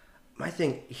 My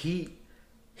thing, he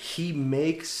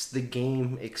makes the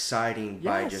game exciting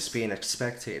by just being a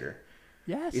spectator.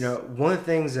 Yes. One of the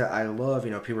things that I love,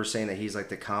 people are saying that he's like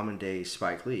the common day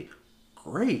Spike Lee.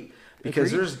 Great,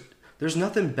 because there's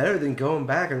nothing better than going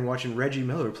back and watching Reggie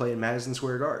Miller play in Madison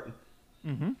Square Garden.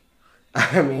 Mm-hmm.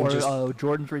 I mean,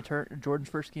 Jordan's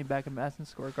first game back in Madison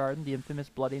Square Garden, the infamous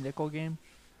Bloody Nickel game.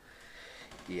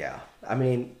 Yeah, I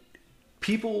mean,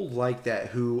 people like that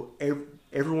who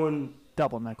everyone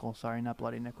double nickel, sorry, not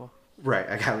Bloody Nickel. Right,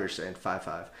 I got what you're saying.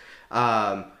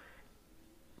 5-5.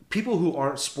 People who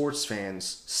aren't sports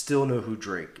fans still know who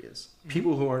Drake is. Mm-hmm.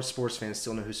 People who aren't sports fans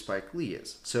still know who Spike Lee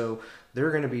is. So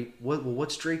they're going to be,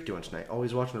 what's Drake doing tonight?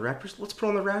 Always watching the Raptors? Let's put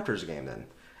on the Raptors game then.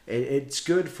 It's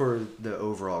good for the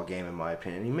overall game, in my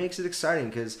opinion. He makes it exciting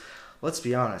because, let's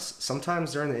be honest,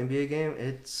 sometimes during the NBA game,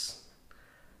 it's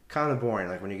kind of boring.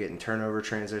 Like when you get in turnover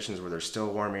transitions where they're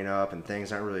still warming up and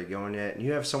things aren't really going yet. And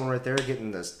you have someone right there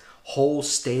getting this whole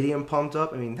stadium pumped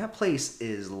up. I mean, that place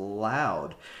is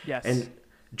loud. Yes. And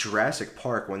Jurassic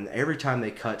Park, every time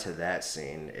they cut to that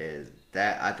scene,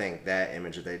 I think that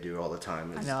image that they do all the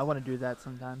time is... I know, I want to do that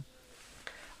sometime.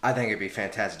 I think it'd be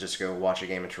fantastic just to go watch a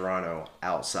game in Toronto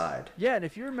outside. Yeah, and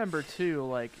if you remember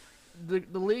too, the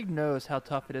league knows how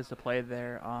tough it is to play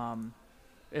there.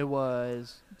 It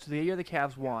was the year the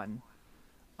Cavs won.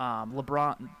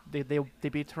 LeBron they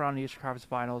beat Toronto in the Eastern Conference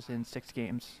Finals in 6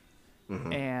 games,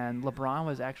 mm-hmm. and LeBron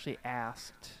was actually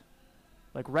asked,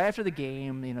 right after the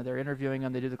game. They're interviewing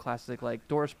him. They do the classic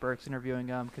Doris Burke's interviewing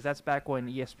him because that's back when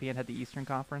ESPN had the Eastern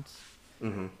Conference,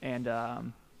 mm-hmm.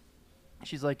 and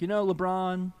she's like,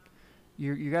 LeBron,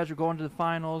 you guys are going to the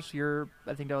finals.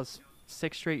 I think that was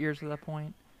 6 straight years at that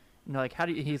point. How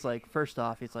do you? He's like, first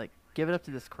off, he's like, give it up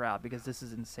to this crowd because this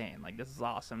is insane. Like, this is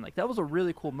awesome. Like, that was a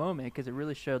really cool moment because it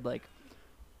really showed, like,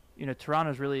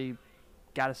 Toronto's really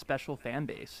got a special fan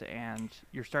base, and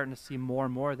you're starting to see more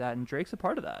and more of that, and Drake's a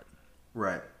part of that.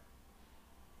 Right.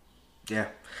 Yeah,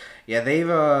 they've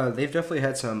definitely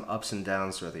had some ups and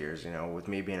downs through the years. With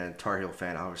me being a Tar Heel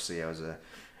fan, obviously I was a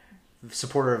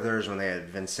supporter of theirs when they had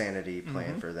Vinsanity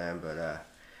playing for them. But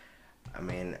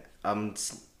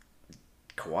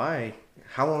Kawhi,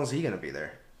 how long is he gonna be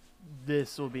there?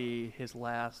 This will be his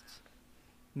last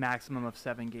maximum of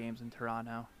 7 games in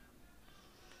Toronto.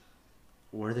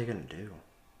 What are they gonna do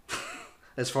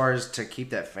as far as to keep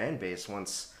that fan base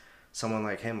once someone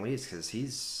like him leaves? Because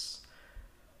he's...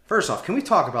 First off, can we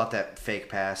talk about that fake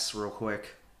pass real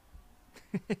quick?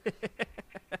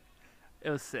 It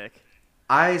was sick.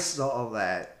 I saw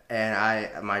that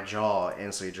and my jaw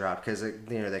instantly dropped because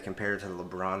they compared it to the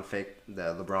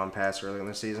LeBron pass earlier in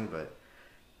the season. But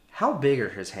how big are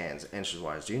his hands inches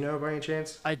wise? Do you know by any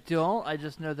chance? I don't. I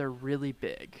just know they're really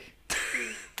big.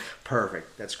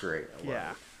 Perfect. That's great. I love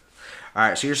Yeah. it. All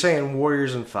right. So you're saying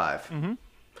Warriors in 5.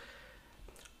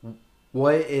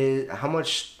 Mm-hmm. How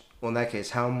much? Well, in that case,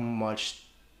 how much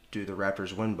do the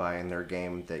Raptors win by in their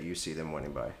game that you see them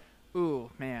winning by?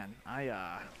 Ooh, man,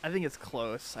 I think it's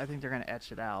close. I think they're gonna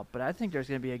etch it out, but I think there's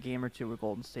gonna be a game or two where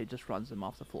Golden State just runs them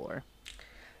off the floor.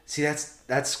 See,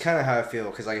 that's kind of how I feel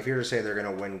because if you were to say they're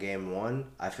gonna win game 1,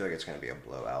 I feel like it's gonna be a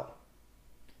blowout.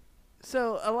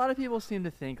 So a lot of people seem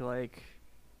to think like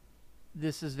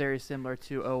this is very similar to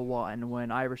 2001 when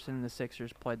Iverson and the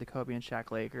Sixers played the Kobe and Shaq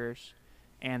Lakers,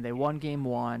 and they won game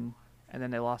 1, and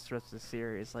then they lost the rest of the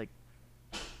series. Like,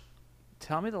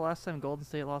 tell me the last time Golden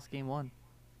State lost game 1.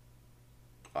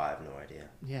 Oh, I have no idea.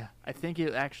 Yeah, I think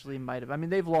it actually might have. I mean,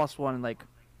 they've lost one in, like,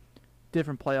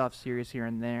 different playoff series here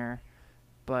and there,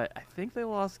 but I think they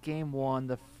lost game 1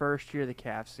 the first year of the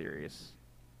Cavs series.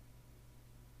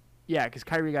 Yeah, because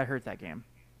Kyrie got hurt that game.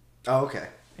 Oh, okay.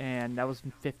 And that was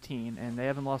in 15, and they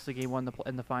haven't lost a game 1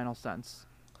 in the final since.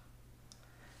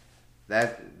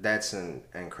 That's an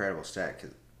incredible stat.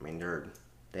 'Cause, I mean,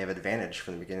 they have advantage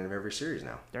from the beginning of every series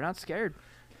now. They're not scared.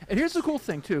 And here's the cool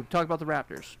thing, too. Talk about the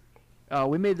Raptors.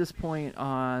 We made this point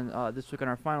on this week on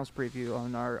our finals preview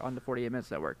on the 48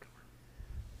 Minutes Network.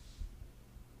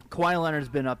 Kawhi Leonard's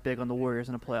been up big on the Warriors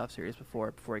in a playoff series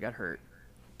before he got hurt.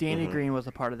 Danny Green was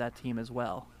a part of that team as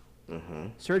well. Mm-hmm.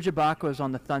 Serge Ibaka was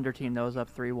on the Thunder team that was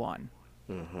up 3-1.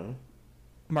 Mm-hmm.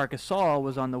 Marcus Gasol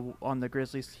was on the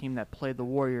Grizzlies team that played the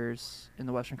Warriors in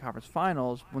the Western Conference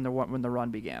Finals when the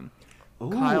run began. Ooh,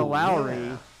 Kyle Lowry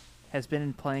yeah. has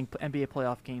been playing NBA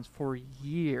playoff games for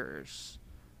years.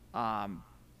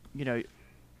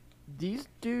 These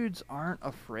dudes aren't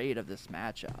afraid of this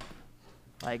matchup.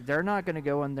 Like, they're not going to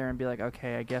go in there and be like,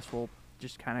 okay, I guess we'll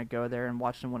just kind of go there and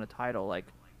watch them win a title. Like,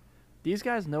 these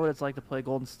guys know what it's like to play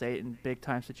Golden State in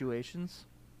big-time situations.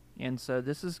 And so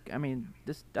that's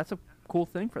a cool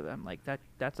thing for them. Like,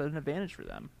 that's an advantage for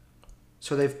them.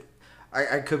 So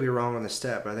I could be wrong on the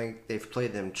stat, but I think they've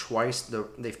played them twice.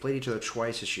 They've played each other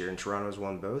twice this year, and Toronto's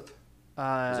won both?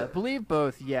 I believe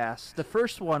both, yes. The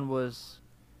first one was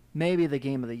maybe the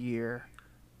game of the year.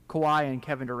 Kawhi and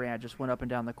Kevin Durant just went up and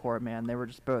down the court, man. They were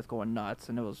just both going nuts,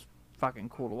 and it was fucking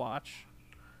cool to watch.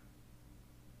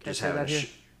 Just Can I say having that here?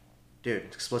 Dude,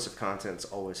 explicit content's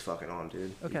always fucking on,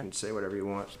 dude. Okay. You can say whatever you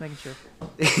want. Just making sure.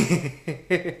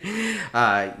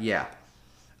 Yeah.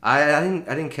 I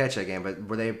didn't catch that game, but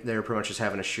they were pretty much just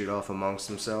having a shoot off amongst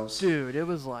themselves? Dude, it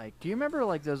was like, do you remember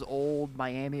like those old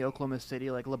Miami, Oklahoma City,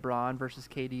 like LeBron versus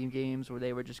KD games where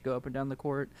they would just go up and down the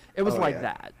court? It was like yeah.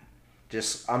 that.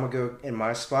 Just, I'm going to go in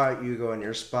my spot, you go in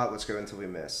your spot, let's go until we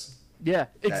miss. Yeah,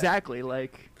 exactly.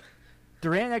 Like,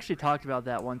 Durant actually talked about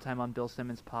that one time on Bill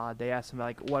Simmons' pod. They asked him,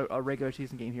 like, what a regular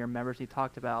season game he remembers. He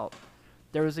talked about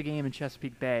there was a game in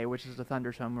Chesapeake Bay, which is the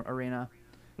Thunder's home arena,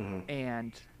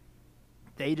 and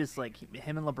they just, like,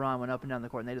 him and LeBron went up and down the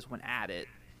court, and they just went at it.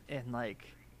 And, like,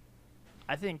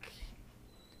 I think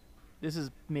this is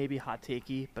maybe hot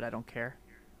takey, but I don't care.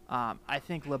 I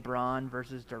think LeBron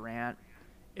versus Durant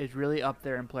is really up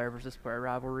there in player versus player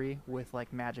rivalry with,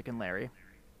 like, Magic and Larry.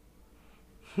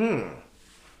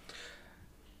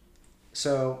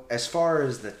 So, as far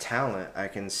as the talent, I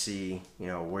can see,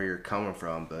 where you're coming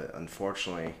from, but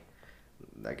unfortunately,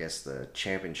 I guess the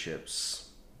championships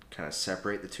kind of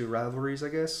separate the two rivalries, I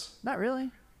guess. Not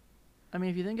really. I mean,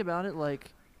 if you think about it,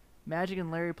 like, Magic and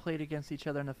Larry played against each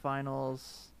other in the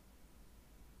finals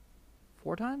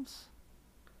 4 times?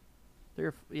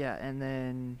 Yeah, and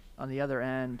then on the other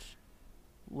end,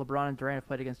 LeBron and Durant have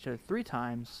played against each other 3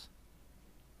 times.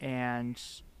 And,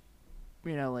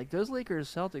 like, those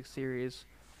Lakers-Celtics series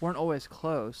weren't always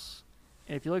close.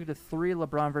 And if you look at the 3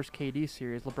 LeBron versus KD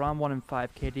series, LeBron won in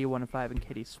 5, KD won in 5, and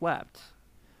KD swept.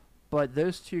 But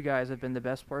those two guys have been the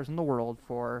best players in the world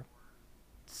for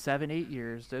 7, 8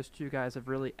 years. Those two guys have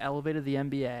really elevated the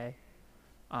NBA.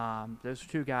 Those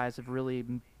two guys have really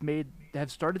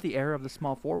have started the era of the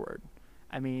small forward.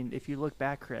 I mean, if you look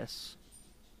back, Chris,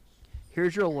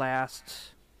 here's your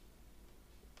last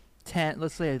 10,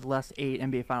 let's say last 8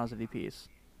 NBA Finals MVPs.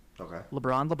 Okay.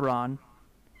 LeBron,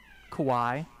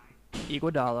 Kawhi,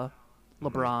 Iguodala,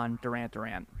 LeBron,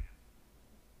 Durant.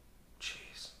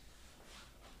 Jeez.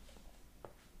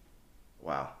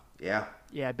 Wow. Yeah.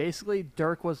 Yeah, basically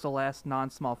Dirk was the last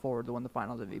non-small forward to win the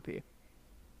Finals MVP.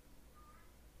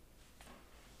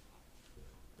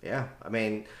 Yeah. I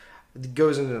mean, it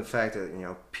goes into the fact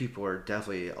that, people are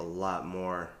definitely a lot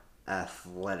more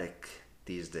athletic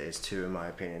these days, too, in my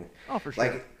opinion. Oh, for sure.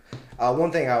 Like,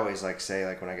 one thing I always say,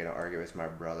 when I get to argue with my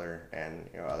brother and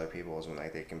other people, is when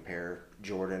they compare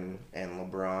Jordan and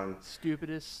LeBron.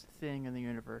 Stupidest thing in the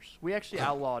universe. We actually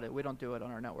outlawed it. We don't do it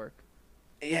on our network.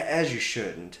 Yeah, as you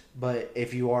shouldn't. But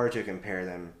if you are to compare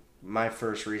them, my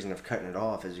first reason of cutting it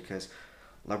off is because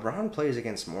LeBron plays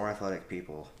against more athletic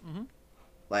people. Mm-hmm.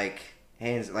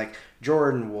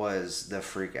 Jordan was the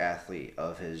freak athlete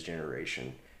of his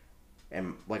generation,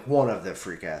 and one of the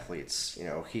freak athletes.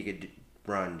 He could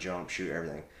run, jump, shoot,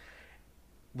 everything.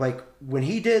 When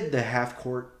he did the half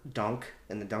court dunk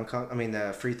and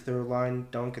the free throw line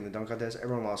dunk and the dunk contest,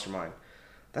 everyone lost their mind.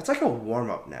 That's like a warm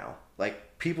up now.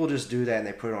 People just do that and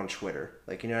they put it on Twitter.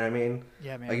 You know what I mean?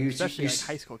 Yeah, man. Especially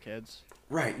high school kids.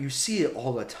 Right, you see it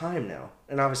all the time now.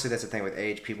 And obviously that's the thing with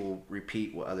age, people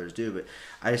repeat what others do, but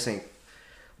I just think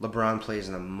LeBron plays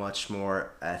in a much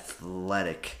more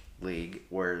athletic league,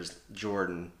 whereas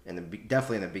Jordan,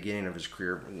 definitely in the beginning of his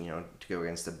career, to go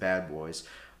against the bad boys,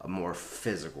 a more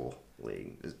physical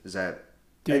league. Is that...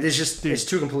 Dude, it's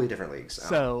two completely different leagues.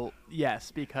 So,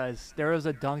 yes, because there was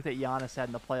a dunk that Giannis had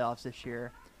in the playoffs this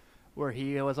year where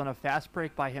he was on a fast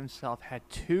break by himself, had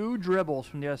 2 dribbles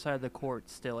from the other side of the court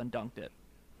still, and dunked it.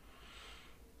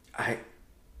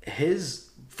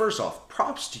 First off,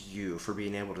 props to you for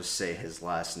being able to say his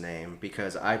last name,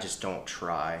 because I just don't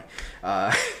try.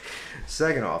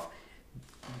 Second off,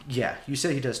 yeah, you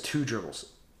said he does 2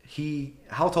 dribbles.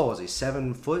 How tall is he?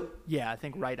 7 foot? Yeah, I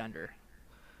think right under.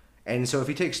 And so if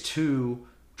he takes 2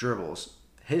 dribbles,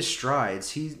 his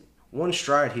strides, one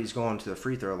stride he's going to the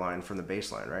free throw line from the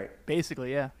baseline, right?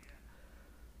 Basically, yeah.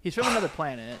 He's from another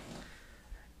planet.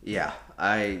 Yeah,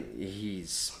 I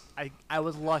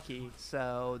was lucky.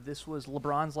 So this was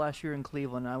LeBron's last year in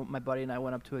Cleveland. My buddy and I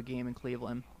went up to a game in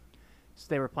Cleveland. So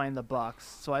they were playing the Bucks.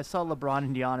 So I saw LeBron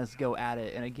and Giannis go at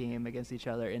it in a game against each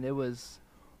other, and it was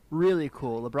really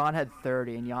cool. LeBron had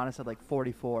 30 and Giannis had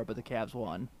 44, but the Cavs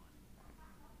won.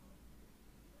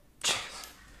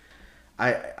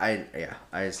 I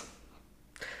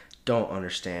don't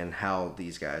understand how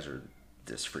these guys are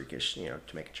this freakish, to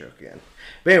make a joke again.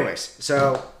 But anyways,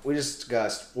 so we just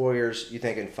discussed Warriors. You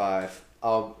thinking 5?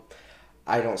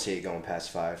 I don't see it going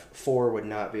past 5. 4 would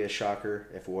not be a shocker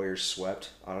if Warriors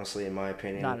swept, honestly, in my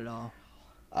opinion. Not at all.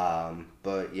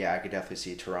 But yeah, I could definitely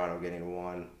see Toronto getting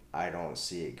 1. I don't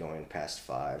see it going past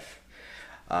 5.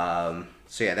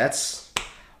 So yeah,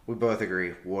 we both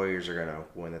agree Warriors are gonna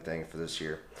win the thing for this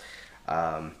year.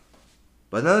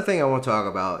 But another thing I want to talk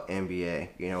about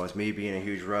NBA, with me being a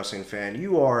huge wrestling fan.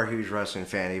 You are a huge wrestling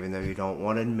fan, even though you don't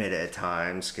want to admit it at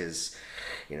times, because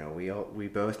we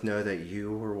both know that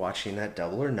you were watching that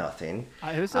Double or Nothing.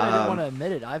 Who said I didn't want to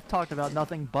admit it? I've talked about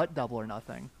nothing but Double or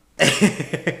Nothing.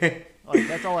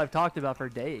 That's all I've talked about for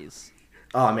days.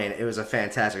 Oh man, it was a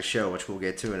fantastic show, which we'll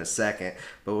get to in a second.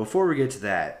 But before we get to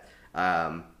that,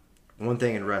 one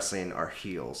thing in wrestling are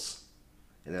heels.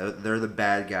 They're the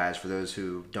bad guys. For those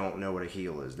who don't know what a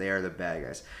heel is, they are the bad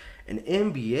guys. In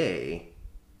NBA,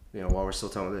 while we're still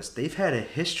talking about this, they've had a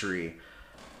history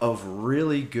of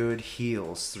really good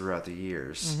heels throughout the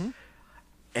years. Mm-hmm.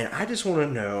 And I just want to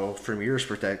know, from your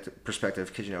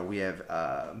perspective, because we have,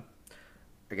 I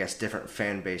guess, different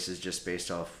fan bases just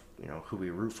based off who we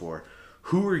root for.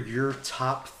 Who are your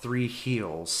top 3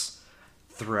 heels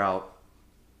throughout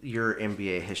your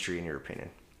NBA history, in your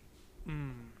opinion?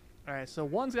 All right, so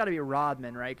one's got to be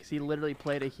Rodman, right? Because he literally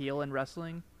played a heel in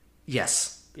wrestling.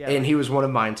 Yes, yeah, and he was one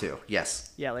of mine too.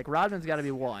 Yes. Yeah, Rodman's got to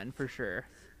be one for sure.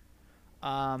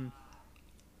 Rasheed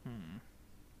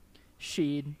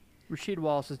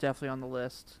Wallace is definitely on the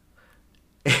list.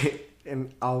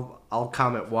 And I'll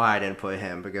comment why I didn't put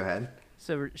him, but go ahead.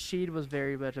 So Rasheed was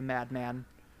very much a madman,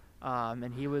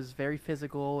 and he was very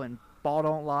physical. And Ball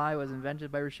Don't Lie was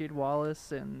invented by Rasheed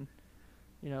Wallace, and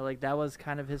that was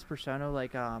kind of his persona.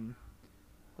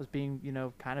 was being,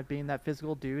 kind of being that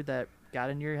physical dude that got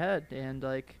in your head. And,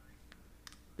 like,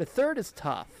 the third is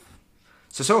tough.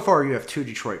 So far you have 2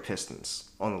 Detroit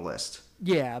Pistons on the list.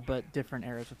 Yeah, but different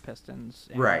eras of Pistons.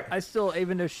 And Right. I still,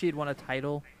 even though she'd won a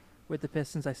title with the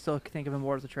Pistons, I still think of him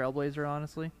more as a Trailblazer,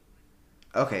 honestly.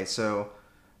 Okay, so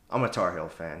I'm a Tar Heel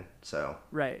fan, so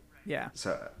Right, yeah.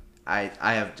 I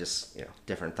have just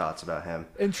different thoughts about him.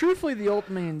 And truthfully, the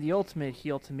ultimate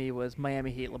heel to me was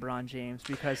Miami Heat LeBron James,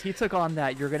 because he took on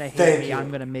that "you're gonna hate Thank me, you.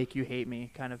 I'm gonna make you hate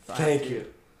me" kind of vibe. Thank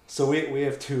you. So we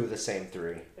have 2 of the same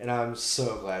 3, and I'm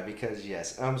so glad because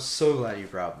yes, I'm so glad you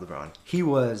brought up LeBron. He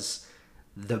was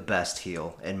the best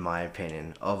heel in my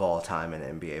opinion of all time in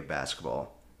NBA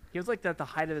basketball. He was like at the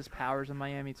height of his powers in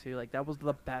Miami too. Like that was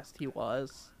the best he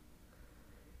was.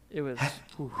 It was.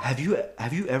 Have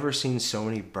you ever seen so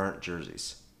many burnt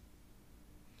jerseys?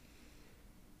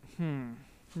 No.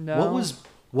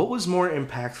 What was more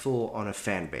impactful on a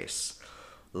fan base?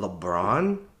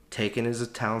 LeBron taking his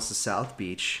talents to South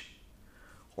Beach,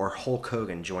 or Hulk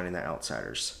Hogan joining the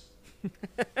Outsiders?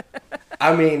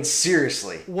 I mean,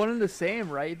 seriously. One and the same,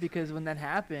 right? Because when that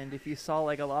happened, if you saw,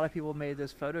 like, a lot of people made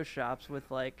those photoshops with,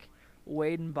 like,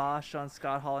 Wade and Bosch on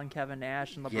Scott Hall and Kevin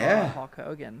Nash and LeBron Yeah. and Hulk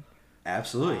Hogan.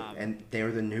 Absolutely. And they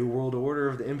were the new world order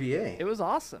of the NBA. It was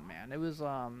awesome, man. It was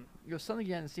something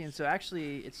you hadn't seen. So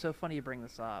actually, it's so funny you bring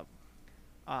this up.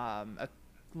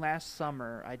 Last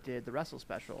summer, I did the Wrestle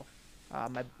Special,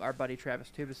 our buddy Travis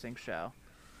Tubasing's show.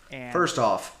 And First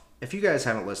off, if you guys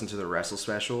haven't listened to the Wrestle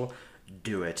Special,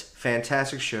 do it.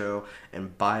 Fantastic show,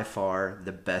 and by far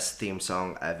the best theme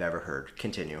song I've ever heard.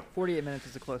 Continue. 48 minutes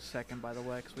is a close second, by the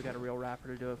way, because we got a real rapper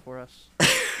to do it for us.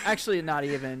 Actually, not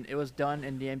even. It was done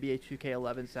in the NBA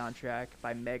 2K11 soundtrack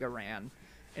by Mega Ran.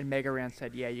 And Mega Ran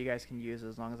said, yeah, you guys can use it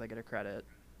as long as I get a credit.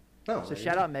 Oh, So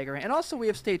shout out Mega Ran. And also we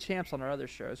have State Champs on our other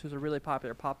shows, who's a really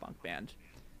popular pop-punk band.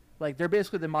 Like, they're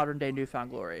basically the modern-day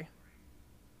Newfound Glory.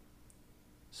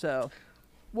 So,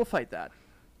 we'll fight that.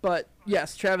 But,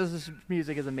 yes, Travis's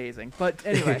music is amazing. But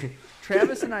anyway,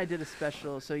 Travis and I did a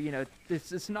special. So, the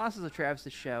synopsis of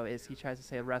Travis's show is he tries to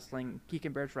say he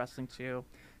compares wrestling to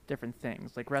different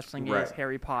things. Like, wrestling Right. is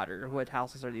Harry Potter. What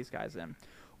houses are these guys in?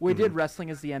 We did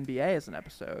wrestling as the NBA as an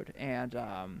episode. And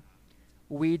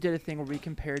we did a thing where we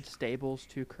compared stables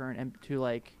to current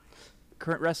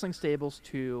wrestling stables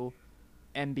to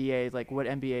NBA, like what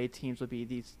NBA teams would be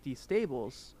these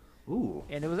stables. Ooh.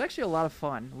 And it was actually a lot of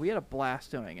fun. We had a blast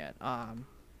doing it. I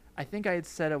think I had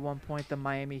said at one point the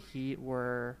Miami Heat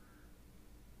were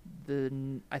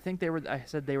I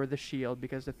said they were the Shield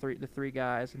because the three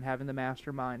guys and having the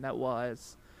mastermind that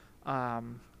was.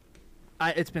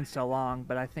 It's been so long,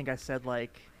 but I think I said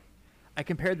like I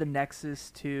compared the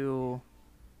Nexus to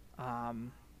how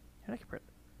did I compare it?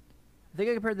 I think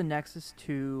I compared the Nexus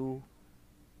to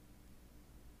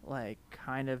like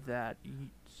kind of that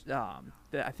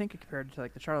I think it compared to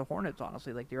like the Charlotte Hornets,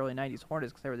 honestly, like the early 90s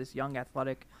Hornets, because they were this young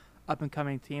athletic up and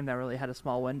coming team that really had a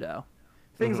small window,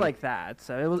 things like that.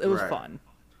 So it was Right. fun.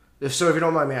 So if you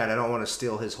don't mind me adding, I don't want to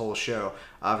steal his whole show.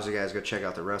 Obviously, guys, go check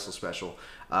out the Wrestle Special.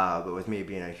 But with me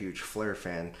being a huge Flair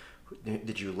fan,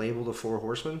 did you label the Four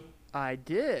Horsemen? I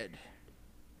did.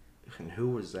 And who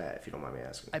was that, if you don't mind me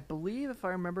asking? I believe, if I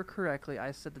remember correctly,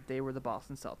 I said that they were the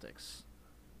Boston Celtics.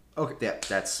 Okay, yeah,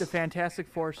 that's... The fantastic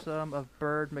foursome of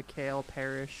Bird, McHale,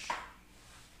 Parrish,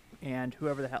 and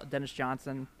whoever the hell, Dennis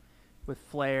Johnson, with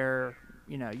Flair,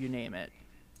 you name it.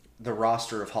 the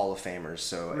roster of Hall of Famers,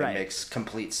 so Right. it makes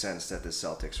complete sense that the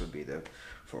Celtics would be the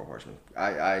Four Horsemen.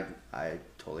 I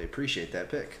totally appreciate that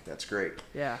pick. That's great.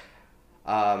 Yeah.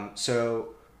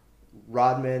 So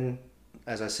Rodman,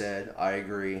 as I said, I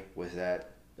agree with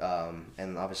that.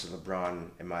 And obviously LeBron,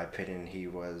 in my opinion, he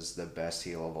was the best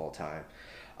heel of all time.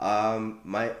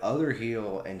 My other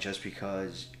heel, and just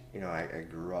because I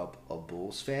grew up a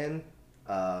Bulls fan,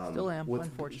 Still am,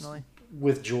 unfortunately.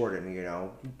 with Jordan,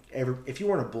 if you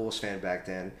weren't a Bulls fan back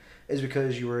then, it's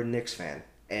because you were a Knicks fan.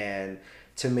 And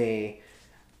to me,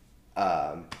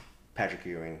 Patrick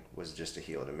Ewing was just a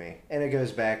heel to me. And it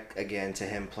goes back again to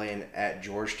him playing at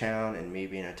Georgetown and me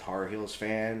being a Tar Heels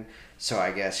fan. So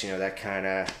I guess, that kind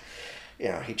of,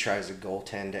 he tries to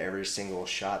goaltend every single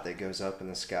shot that goes up in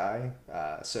the sky.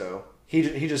 So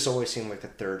he just always seemed like the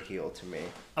third heel to me.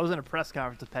 I was in a press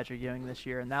conference with Patrick Ewing this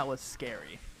year, and that was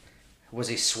scary. Was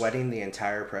he sweating the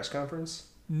entire press conference?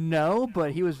 No,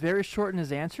 but he was very short in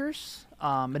his answers.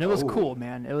 And it was cool,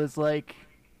 man. It was like,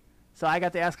 so I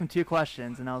got to ask him 2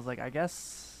 questions, and I was like, I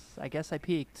guess I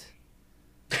peaked.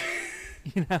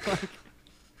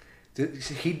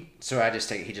 So I just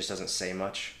take it he just doesn't say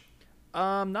much?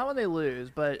 Not when they lose,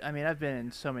 but I mean, I've been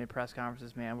in so many press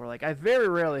conferences, man, where like I very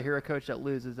rarely hear a coach that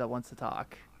loses that wants to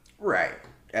talk. Right.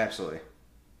 Absolutely.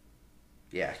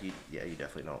 Yeah, you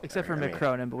definitely don't. Except for Mick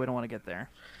Cronin, but we don't want to get there.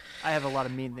 I have a lot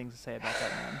of mean things to say about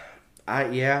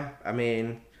that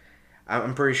man.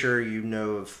 I'm pretty sure you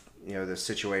know of the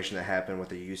situation that happened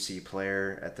with a UC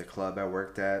player at the club I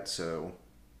worked at, so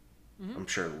I'm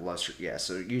sure Lester. Yeah,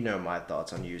 so you know my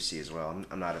thoughts on UC as well.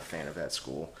 I'm not a fan of that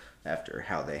school after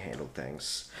how they handled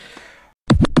things.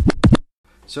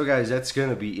 So, guys, that's going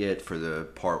to be it for the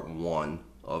part 1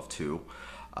 of 2.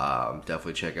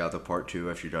 Definitely check out the part 2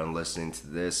 if you're done listening to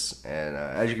this. And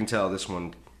as you can tell, this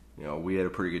one, we had a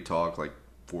pretty good talk, like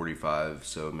 45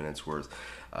 so minutes worth.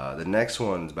 The next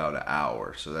one's about an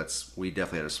hour, so we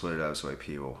definitely had to split it up so that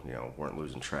people, weren't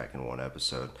losing track in one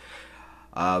episode.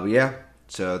 But yeah,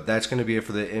 so that's going to be it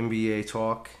for the NBA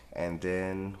talk, and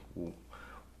then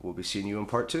we'll be seeing you in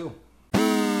part 2.